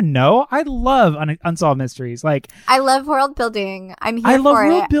 I want to know. I love unsolved mysteries. Like, I love world building. I'm here. I love for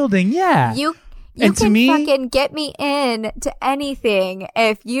world it. building. Yeah. You can fucking get me in to anything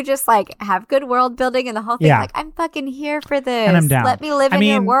if you just like have good world building and the whole thing. Yeah. Like, I'm fucking here for this. And I'm down. Let me live in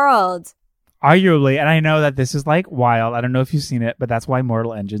your world. Arguably, and I know that this is like wild. I don't know if you've seen it, but that's why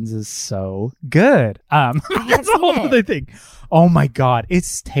Mortal Engines is so good. That's a whole other thing. Oh my god,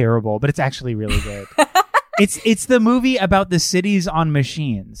 it's terrible, but it's actually really good. It's the movie about the cities on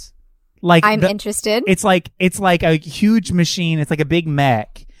machines. Like, I'm interested. It's like a huge machine. It's like a big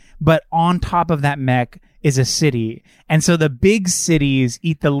mech, but on top of that mech is a city. And so the big cities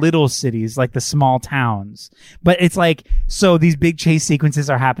eat the little cities, like the small towns. But it's like, so these big chase sequences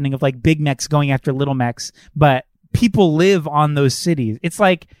are happening of like big mechs going after little mechs, but people live on those cities. It's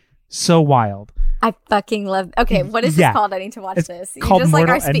like so wild. I fucking love. Okay, what is this called? I need to watch this. It's called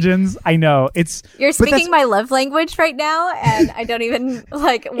Mortal Engines. I know. You're speaking my love language right now, and I don't even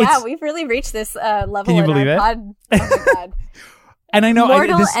like. Wow, we've really reached this level. Can you believe it? Pod. Oh my god. And I know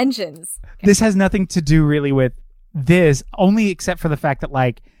Mortal Engines. This has nothing to do really with this, only except for the fact that,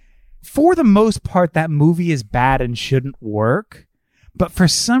 like, for the most part, that movie is bad and shouldn't work. But for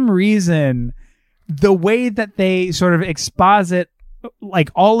some reason, the way that they sort of exposit,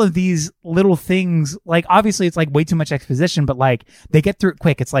 like, all of these little things, like, obviously it's like way too much exposition, but like they get through it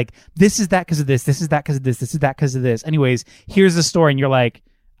quick. It's like, this is that because of this. This is that because of this. This is that because of this. Anyways, here's the story. And you're like,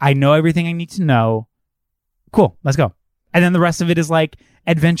 I know everything I need to know. Cool. Let's go. And then the rest of it is like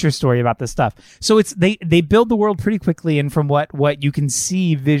adventure story about this stuff. So it's they build the world pretty quickly, and from what you can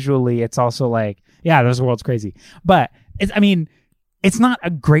see visually, it's also like, yeah, this world's crazy. But it's not a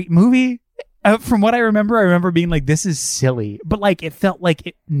great movie. From what I remember being like, this is silly, but like it felt like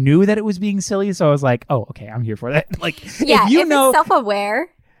it knew that it was being silly. So I was like, oh, okay, I'm here for that. Like, yeah, if it's self-aware,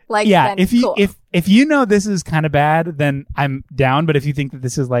 like, yeah, then cool. if you know this is kind of bad, then I'm down. But if you think that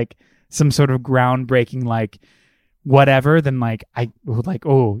this is like some sort of groundbreaking, like, whatever, then like I would like,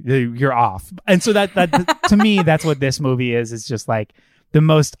 oh, you're off. And so that to me, that's what this movie is. It's just like the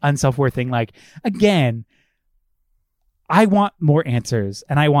most unself-aware thing. Like, again, I want more answers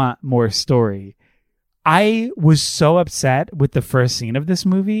and I want more story. I was so upset with the first scene of this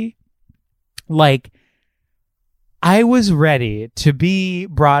movie. Like, I was ready to be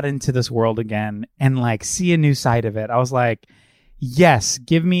brought into this world again and like see a new side of it. I was like, yes,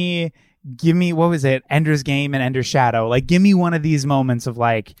 give me, what was it? Ender's Game and Ender's Shadow. Like, give me one of these moments of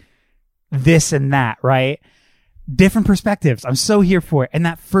like this and that, right? Different perspectives. I'm so here for it. And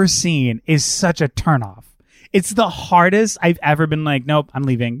that first scene is such a turnoff. It's the hardest I've ever been like, nope, I'm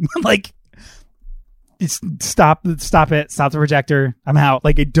leaving. Like, stop it. Stop the projector. I'm out.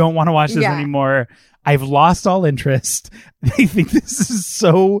 Like, I don't want to watch this anymore. I've lost all interest. I think this is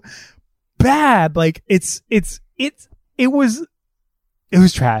so bad. Like, it was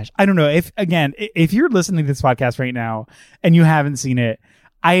trash. I don't know if you're listening to this podcast right now and you haven't seen it,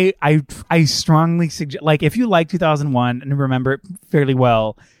 I strongly suggest, like, if you like 2001 and remember it fairly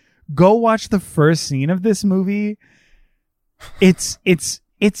well, go watch the first scene of this movie. It's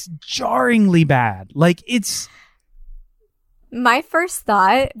jarringly bad. Like, it's my first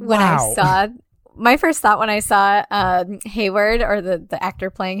thought when I saw Hayward, or the actor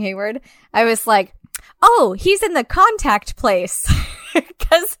playing Hayward, I was like, oh, he's in the contact place.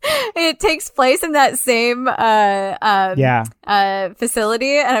 Because it takes place in that same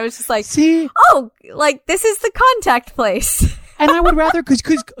facility, and I was just like, see, oh, like, this is the contact place. And I would rather, because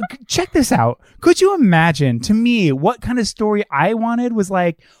check this out. Could you imagine, to me, what kind of story I wanted was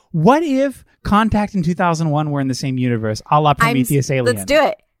like, what if Contact in 2001 were in the same universe, a la Prometheus Alien? Let's do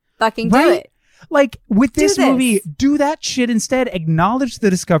it. Fucking do it. Like, with this movie, do that shit instead. Acknowledge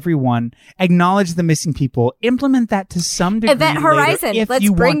the Discovery one. Acknowledge the missing people. Implement that to some degree. Event Horizon. Let's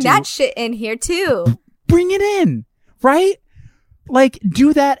bring that shit in here too. Bring it in, right? Like,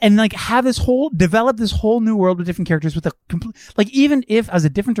 do that and like develop this whole new world with different characters with a complete, like, even if as a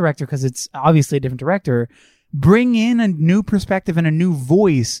different director, because it's obviously a different director, bring in a new perspective and a new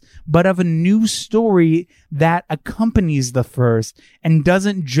voice, but of a new story that accompanies the first and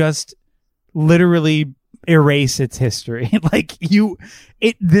doesn't just literally erase its history. Like,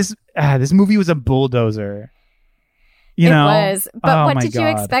 this movie was a bulldozer. You know? It was. But what did you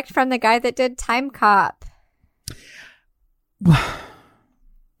expect from the guy that did Time Cop?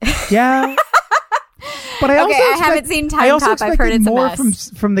 Yeah. But I haven't seen Time Cop. I've heard it's a mess.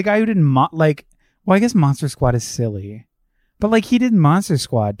 From the guy who did I guess Monster Squad is silly, but like, he did Monster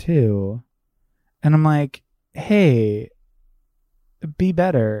Squad too, and I'm like, hey, be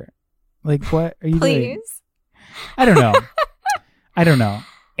better. Like, what are you doing? Please. I don't know.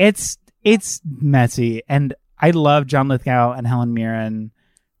 It's messy, and I love John Lithgow and Helen Mirren.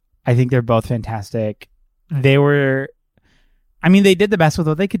 I think they're both fantastic. They did the best with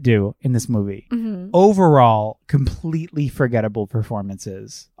what they could do in this movie. Mm-hmm. Overall, completely forgettable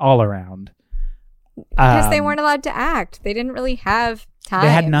performances all around. Because they weren't allowed to act. They didn't really have time.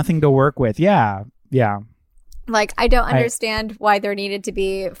 They had nothing to work with. Yeah. Like, I don't understand why there needed to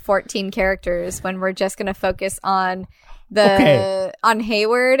be 14 characters when we're just going to focus on on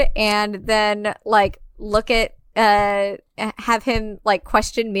Hayward, and then like look at have him like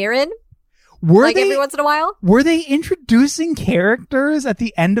question Mirren. Every once in a while? Were they introducing characters at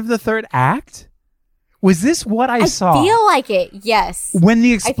the end of the third act? Was this what I saw? I feel like it, yes. When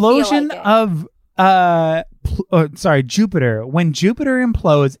the explosion of Jupiter, when Jupiter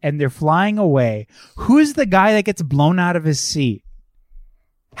implodes and they're flying away, who's the guy that gets blown out of his seat?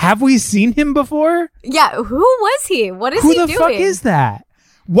 Have we seen him before? Yeah, who was he? What is he doing? Who the fuck is that?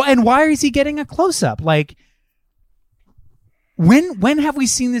 And why is he getting a close-up? Like, When have we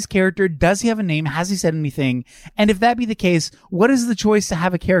seen this character? Does he have a name? Has he said anything? And if that be the case, what is the choice to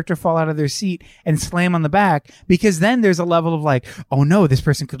have a character fall out of their seat and slam on the back? Because then there's a level of like, oh no, this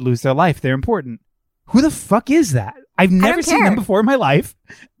person could lose their life. They're important. Who the fuck is that? I've never seen them before in my life.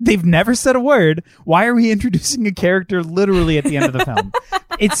 They've never said a word. Why are we introducing a character literally at the end of the film?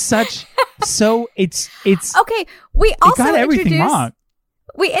 It's okay. We also got everything wrong.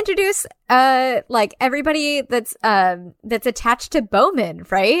 We introduce like everybody that's attached to Bowman,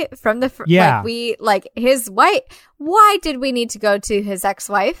 right? From the his wife. Why did we need to go to his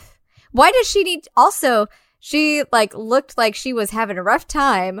ex-wife? Why does she need she like looked like she was having a rough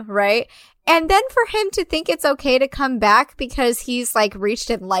time, right? And then for him to think it's okay to come back because he's like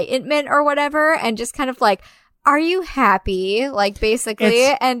reached enlightenment or whatever, and just kind of like, are you happy? Like, basically,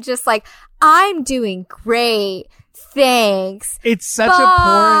 and just like, I'm doing great. Thanks. It's such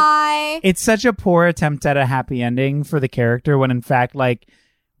a poor attempt at a happy ending for the character, when in fact, like,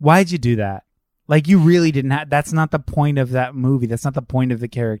 why'd you do that? Like, you really didn't have, that's not the point of that movie. That's not the point of the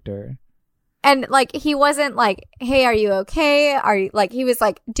character. And like, he wasn't like, hey, are you okay? Are you like, he was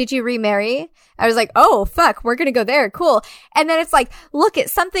like, did you remarry? I was like, oh, fuck, we're going to go there. Cool. And then it's like, look at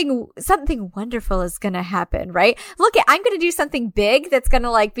something wonderful is going to happen, right? Look at, I'm going to do something big that's going to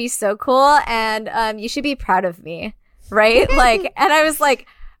like be so cool. And, you should be proud of me. Right? Like, and I was like,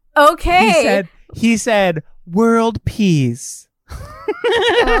 okay. He said, world peace.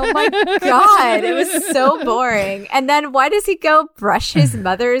 Oh my God. It was so boring. And then why does he go brush his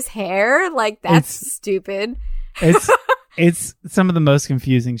mother's hair? Like, that's stupid. It's some of the most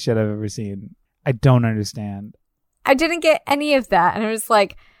confusing shit I've ever seen. I don't understand. I didn't get any of that. And I was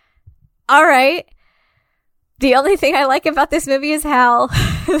like, all right. The only thing I like about this movie is Hal.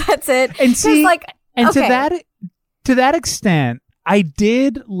 That's it. And see, like, and okay. to that extent, I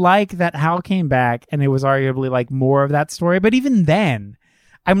did like that Hal came back and it was arguably like more of that story. But even then,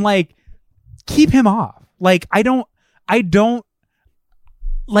 I'm like, keep him off. Like, I don't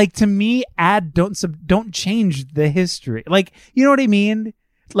like, to me, don't change the history. Like, you know what I mean?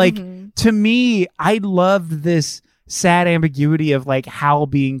 Like, to me, I loved this sad ambiguity of like Hal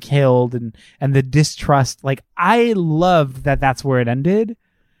being killed and the distrust. Like, I loved that that's where it ended.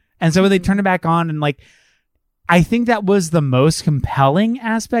 And so when they turned it back on, and like, I think that was the most compelling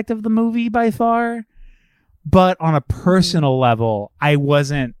aspect of the movie by far. But on a personal level, I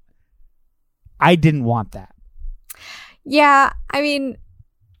didn't want that. Yeah, I mean,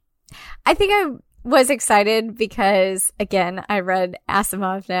 I think I was excited because, again, I read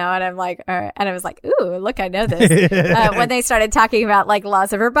Asimov now, and I'm like, and I was like, ooh, look, I know this. When they started talking about like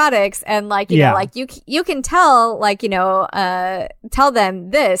laws of robotics, and like, you know, like you can tell, like, you know, tell them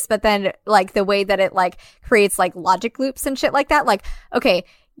this, but then like the way that it like creates like logic loops and shit like that. Like, okay,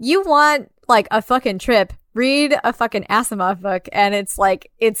 you want like a fucking trip, read a fucking Asimov book, and it's like,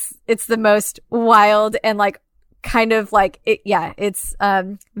 it's the most wild and like, kind of like it's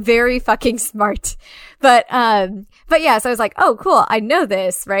very fucking smart. But yeah, so I was like, oh cool, I know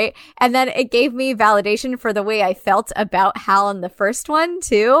this, right? And then it gave me validation for the way I felt about Hal in the first one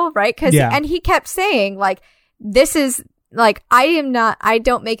too, right? And he kept saying like, this is like, I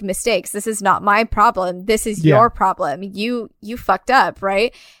don't make mistakes, this is not my problem, this is your problem, you fucked up,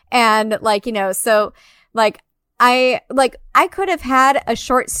 right? And like, you know, so like I could have had a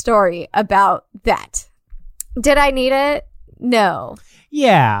short story about that. Did I need it? No.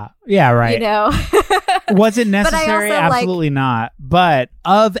 Yeah, right. You know? Was it necessary? Absolutely not. But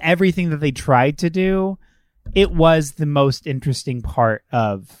of everything that they tried to do, it was the most interesting part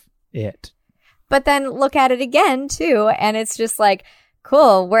of it. But then look at it again, too, and it's just like,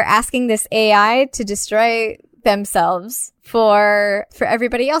 cool, we're asking this AI to destroy themselves for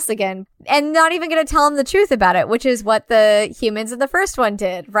everybody else again, and not even going to tell them the truth about it, which is what the humans in the first one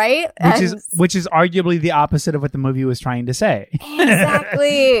did, right? Which is arguably the opposite of what the movie was trying to say.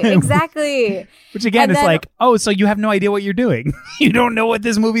 Exactly. Which again is like, oh, so you have no idea what you're doing. You don't know what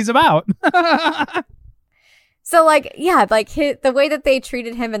this movie's about. So like, yeah, like the way that they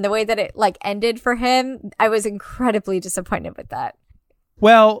treated him and the way that it like ended for him, I was incredibly disappointed with that.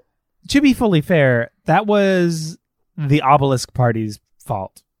 Well, to be fully fair, that was the Obelisk Party's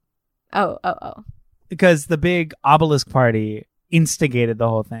fault. Oh. Because the big Obelisk Party instigated the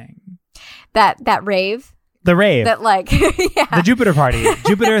whole thing. That rave? The rave. That like, yeah. The Jupiter Party.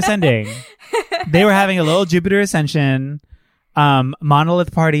 Jupiter Ascending. They were having a little Jupiter Ascension.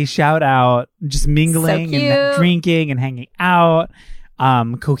 Monolith Party, shout out. Just mingling and drinking and hanging out.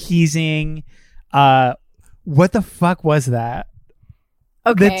 Cohesing. What the fuck was that?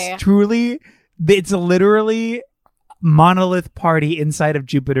 Okay. It's literally Monolith Party inside of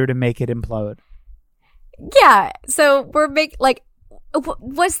Jupiter to make it implode. Yeah. So we're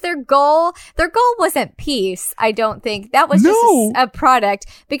was their goal? Their goal wasn't peace, I don't think. That was just a product,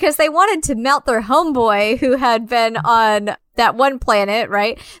 because they wanted to melt their homeboy who had been on that one planet,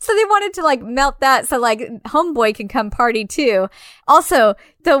 right? So they wanted to like melt that so like homeboy can come party too. Also,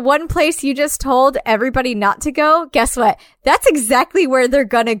 the one place you just told everybody not to go, guess what? That's exactly where they're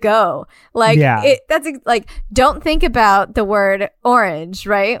gonna go. Like, that's like, don't think about the word orange,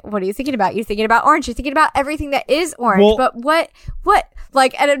 right? What are you thinking about? You're thinking about orange. You're thinking about everything that is orange. Well, but what?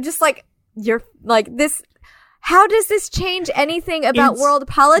 Like, and I'm just like, you're like this. How does this change anything about world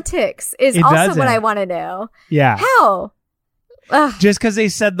politics? Is also what I want to know. Yeah. How? Ugh. Just because they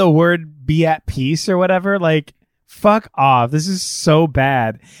said the word "be at peace" or whatever, like, fuck off. This is so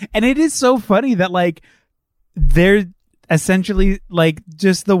bad. And it is so funny that like they're essentially like,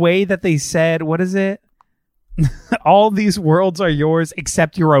 just the way that they said, what is it? All these worlds are yours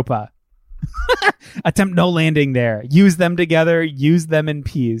except Europa. Attempt no landing there. Use them together. Use them in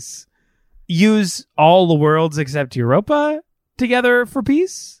peace. Use all the worlds except Europa together for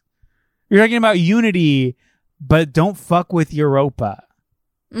peace. You're talking about unity, but don't fuck with Europa.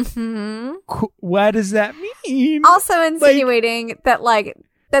 Mm-hmm. What does that mean? Also insinuating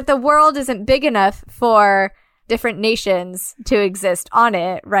that the world isn't big enough for different nations to exist on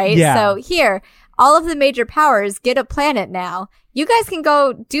it, right? Yeah. So here, all of the major powers get a planet now. You guys can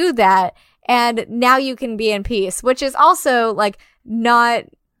go do that, and now you can be in peace, which is also like not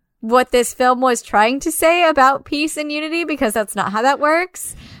what this film was trying to say about peace and unity, because that's not how that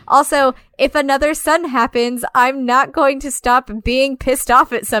works. Also, if another sun happens, I'm not going to stop being pissed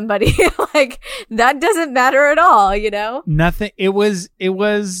off at somebody. Like, that doesn't matter at all, you know? Nothing. This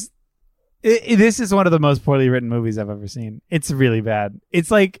is one of the most poorly written movies I've ever seen. It's really bad.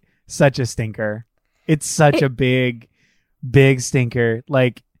 It's like such a stinker. It's such a big stinker.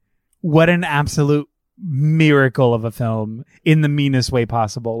 Like, what an absolute miracle of a film in the meanest way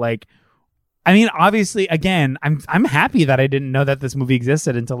possible. Like, I mean, obviously, again, I'm happy that I didn't know that this movie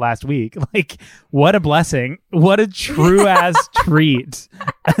existed until last week. Like, what a blessing. What a true ass treat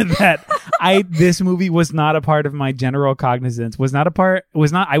that this movie was not a part of my general cognizance, I was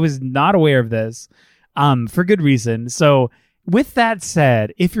not aware of this, for good reason. So with that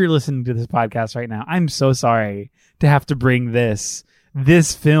said, if you're listening to this podcast right now, I'm so sorry to have to bring this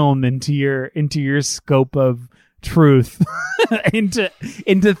film into your scope of truth, into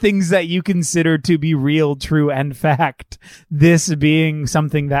things that you consider to be real, true, and fact. This being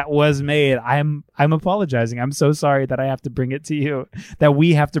something that was made, I'm apologizing. I'm so sorry that I have to bring it to you, that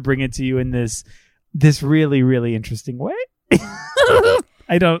we have to bring it to you in this really, really interesting way.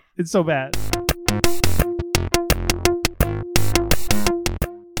 It's so bad.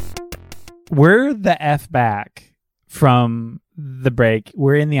 We're the F back from the break.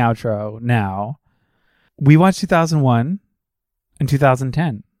 We're in the outro now. We watched 2001 and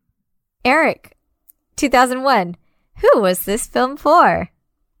 2010. Eric, 2001. Who was this film for?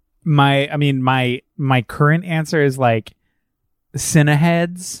 My current answer is like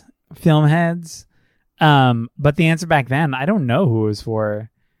cineheads, film heads. But the answer back then, I don't know who it was for.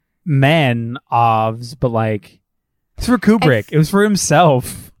 Men, ovs, but like, it's for Kubrick. It was for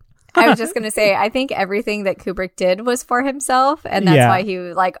himself. I was just going to say, I think everything that Kubrick did was for himself. And that's why he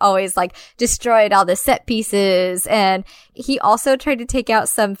like always like destroyed all the set pieces. And he also tried to take out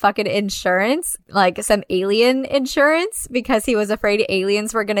some fucking insurance, like some alien insurance, because he was afraid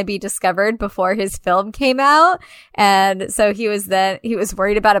aliens were going to be discovered before his film came out. And so he was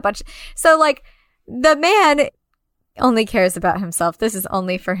worried about a bunch. So like the man only cares about himself. This is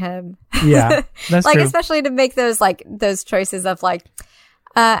only for him. Yeah, that's like, true. Especially to make those choices of like,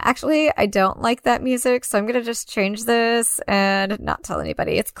 actually, I don't like that music, so I'm going to just change this and not tell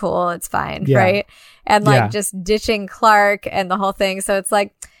anybody. It's cool. It's fine. Yeah. Right. And like just ditching Clark and the whole thing. So it's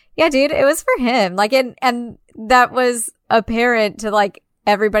like, yeah, dude, it was for him. Like, and that was apparent to like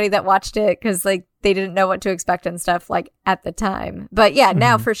everybody that watched it, because like they didn't know what to expect and stuff like at the time. But yeah,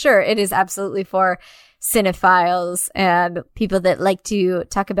 now for sure, it is absolutely for cinephiles and people that like to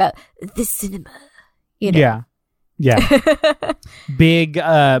talk about the cinema, you know? Yeah. Yeah. Big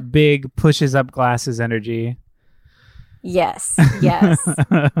pushes up glasses energy. Yes.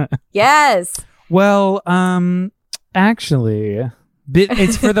 Yes. Well, actually,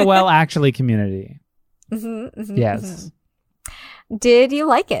 it's for the actually community. Yes. Did you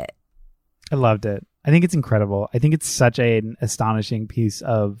like it? I loved it. I think it's incredible. I think it's such an astonishing piece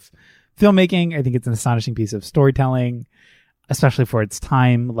of filmmaking. I think it's an astonishing piece of storytelling, especially for its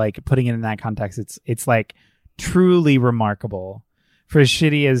time. Like, putting it in that context, it's like truly remarkable, for as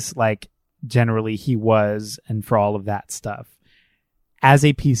shitty as like generally he was, and for all of that stuff. As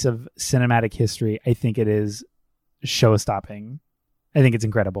a piece of cinematic history, I think it is show-stopping. I think it's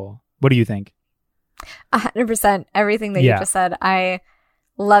incredible. What do you think? 100%. Everything that you just said. I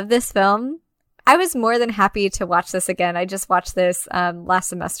love this film. I was more than happy to watch this again. I just watched this last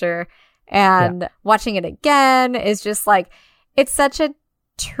semester, and watching it again is just like, it's such a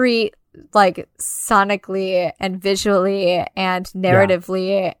treat, like sonically and visually and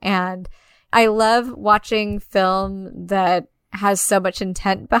narratively. And I love watching film that has so much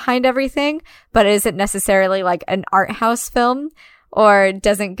intent behind everything, but isn't necessarily like an art house film, or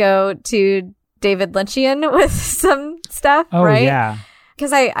doesn't go to David Lynchian with some stuff. Oh, right? Yeah.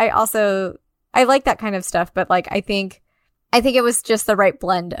 Because I like that kind of stuff, but like I think it was just the right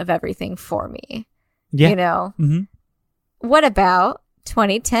blend of everything for me. Yeah. You know? Mm-hmm. What about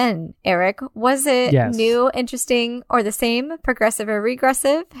 2010, Eric? Was it new, interesting, or the same, progressive or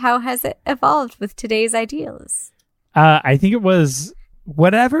regressive? How has it evolved with today's ideals? I think it was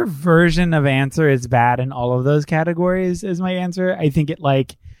whatever version of answer is bad in all of those categories is my answer. I think it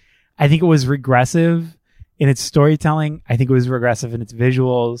was regressive in its storytelling. I think it was regressive in its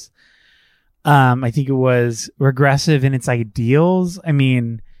visuals. I think it was regressive in its ideals. I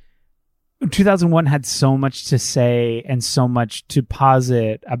mean, 2001 had so much to say and so much to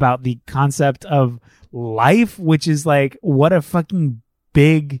posit about the concept of life, which is like, what a fucking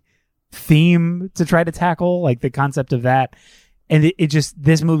big theme to try to tackle, like the concept of that. And it just,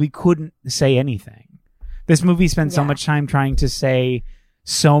 this movie couldn't say anything. This movie spent so much time trying to say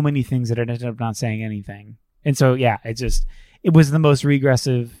so many things that it ended up not saying anything. And so, yeah, it was the most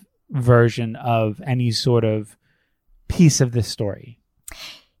regressive version of any sort of piece of this story.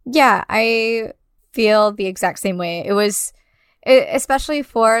 Yeah, I feel the exact same way. It was, especially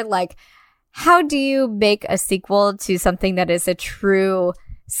for like, how do you make a sequel to something that is a true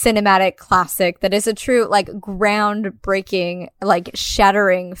cinematic classic, that is a true, like, groundbreaking, like,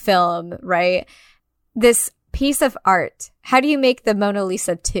 shattering film, right? This piece of art. How do you make the Mona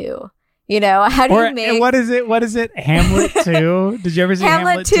Lisa 2? You know, how do you make... What is it? Hamlet 2? Did you ever see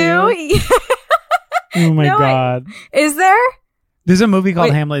Hamlet 2? Oh my God. Is there? There's a movie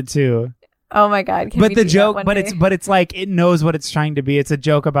called Hamlet 2. Oh my God. But the joke, it's like, it knows what it's trying to be. It's a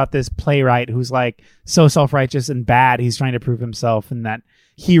joke about this playwright who's like so self-righteous and bad. He's trying to prove himself, and that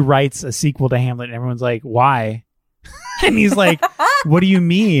he writes a sequel to Hamlet, and everyone's like, why? And he's like, what do you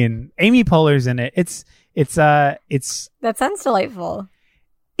mean? Amy Poehler's in it. It's that sounds delightful.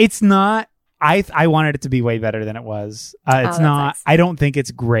 It's not, I wanted it to be way better than it was. It's not, nice. I don't think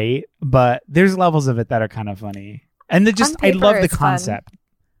it's great, but there's levels of it that are kind of funny. And I love the concept. Fun.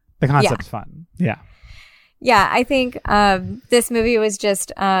 The concept's fun. Yeah. Yeah, I think this movie was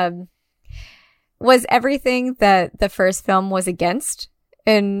just was everything that the first film was against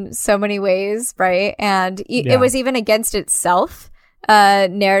in so many ways, right? And it was even against itself,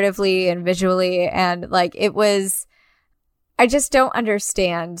 narratively and visually, and like it was. I just don't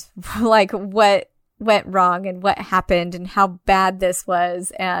understand like what went wrong and what happened and how bad this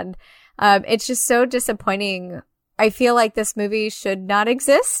was, and it's just so disappointing. I feel like this movie should not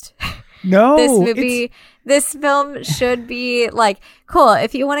exist. No. This film should be like, cool,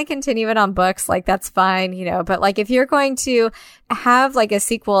 if you want to continue it on books, like that's fine, you know, but like if you're going to have like a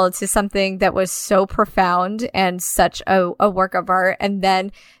sequel to something that was so profound and such a work of art, and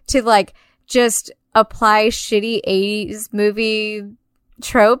then to like just apply shitty 80s movie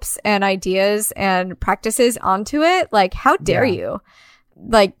tropes and ideas and practices onto it, like how dare you?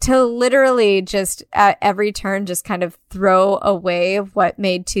 Like to literally just at every turn just kind of throw away what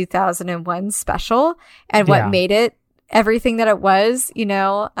made 2001 special and what made it everything that it was, you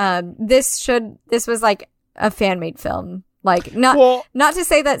know. This was like a fan-made film. Like not to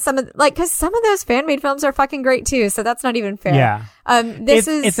say that some of because some of those fan-made films are fucking great too, so that's not even fair. Yeah. This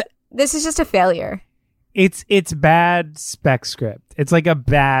is just a failure. It's bad spec script. It's like a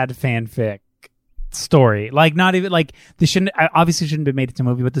bad fanfic story. Like not even like this obviously shouldn't be made into a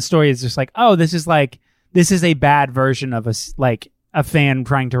movie, but the story is just like, oh, this is a bad version of a fan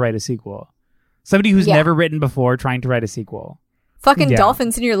trying to write a sequel. Somebody who's never written before trying to write a sequel. Fucking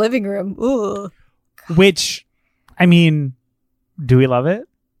dolphins in your living room. Ooh. Which, I mean, do we love it?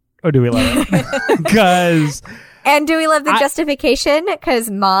 Or do we love it? Because... And do we love the justification? Because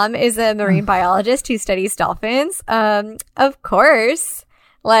Mom is a marine biologist who studies dolphins. Of course.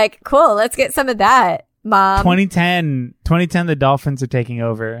 Like, cool, let's get some of that, Mom. 2010, the dolphins are taking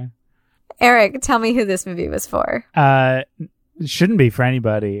over. Eric, tell me who this movie was for. It shouldn't be for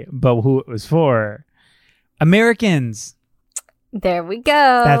anybody, but who it was for. Americans. There we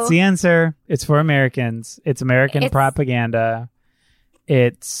go. That's the answer. It's for Americans. It's American propaganda.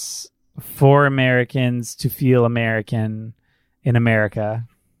 It's for Americans to feel American in America.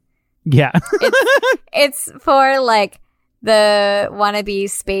 Yeah. It's for, like, the wannabe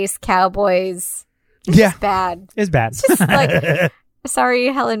space cowboys. It's just bad. It's bad. It's just like,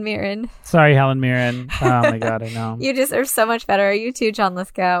 sorry, Helen Mirren. Sorry, Helen Mirren. Oh my God, I know. You deserve so much better. You too, John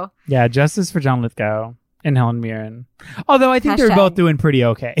Lithgow. Yeah, justice for John Lithgow and Helen Mirren. Although I think they're both doing pretty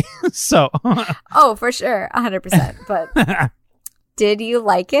okay. So. Oh, for sure. 100%. But did you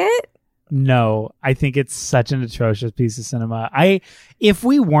like it? No, I think it's such an atrocious piece of cinema. If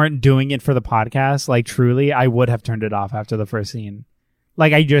we weren't doing it for the podcast, like truly, I would have turned it off after the first scene.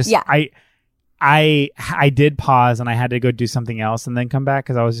 Like I did pause and I had to go do something else and then come back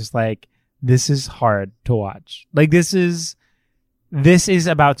because I was just like, this is hard to watch. Like this is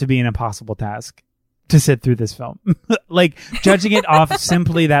about to be an impossible task to sit through this film. Like judging it off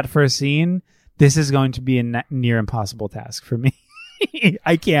simply that first scene, this is going to be a near impossible task for me.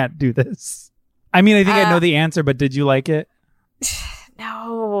 I can't do this. I mean, I think I know the answer, but did you like it?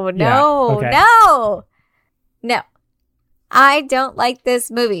 No. I don't like this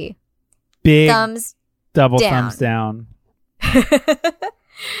movie. Big thumbs double down. Thumbs down.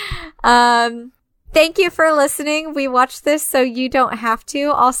 Thank you for listening. We watched this so you don't have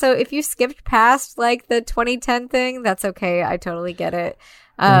to. Also, if you skipped past like the 2010 thing, that's okay. I totally get it.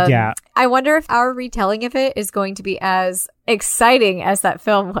 Yeah. I wonder if our retelling of it is going to be as exciting as that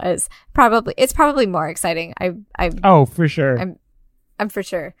film was. Probably. It's probably more exciting. Oh, for sure. I'm for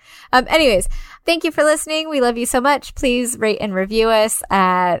sure. Anyways, thank you for listening. We love you so much. Please rate and review us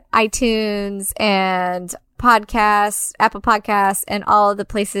at iTunes and podcasts, Apple Podcasts, and all of the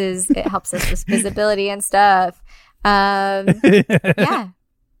places it helps us with visibility and stuff. Yeah.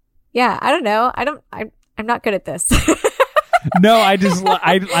 I don't know. I'm not good at this. No, I just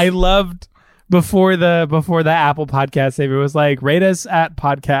I loved before the Apple Podcast saver was like, rate us at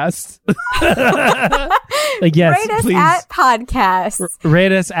podcast. Like, yes, rate us please. at podcast.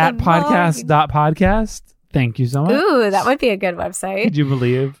 Rate us at podcast.podcast. Thank you so much. Ooh, that would be a good website. Could you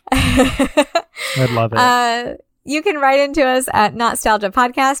believe? I'd love it. You can write into us at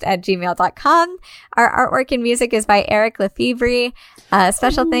nostalgiapodcast@gmail.com. Our artwork and music is by Eric Lefebvre.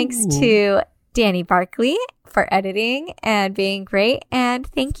 Special thanks to Danny Barkley for editing and being great. And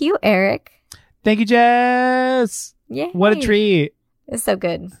thank you, Eric. Thank you, Jess. Yeah. What a treat. It's so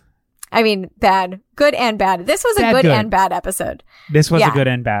good. I mean, bad. Good and bad. This was a good and bad episode. This was a good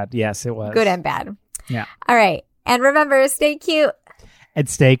and bad. Yes, it was. Good and bad. Yeah. All right. And remember, stay cute. And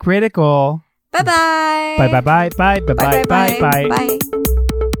stay critical. Bye-bye. Bye-bye-bye. Bye-bye-bye. Bye-bye. Bye.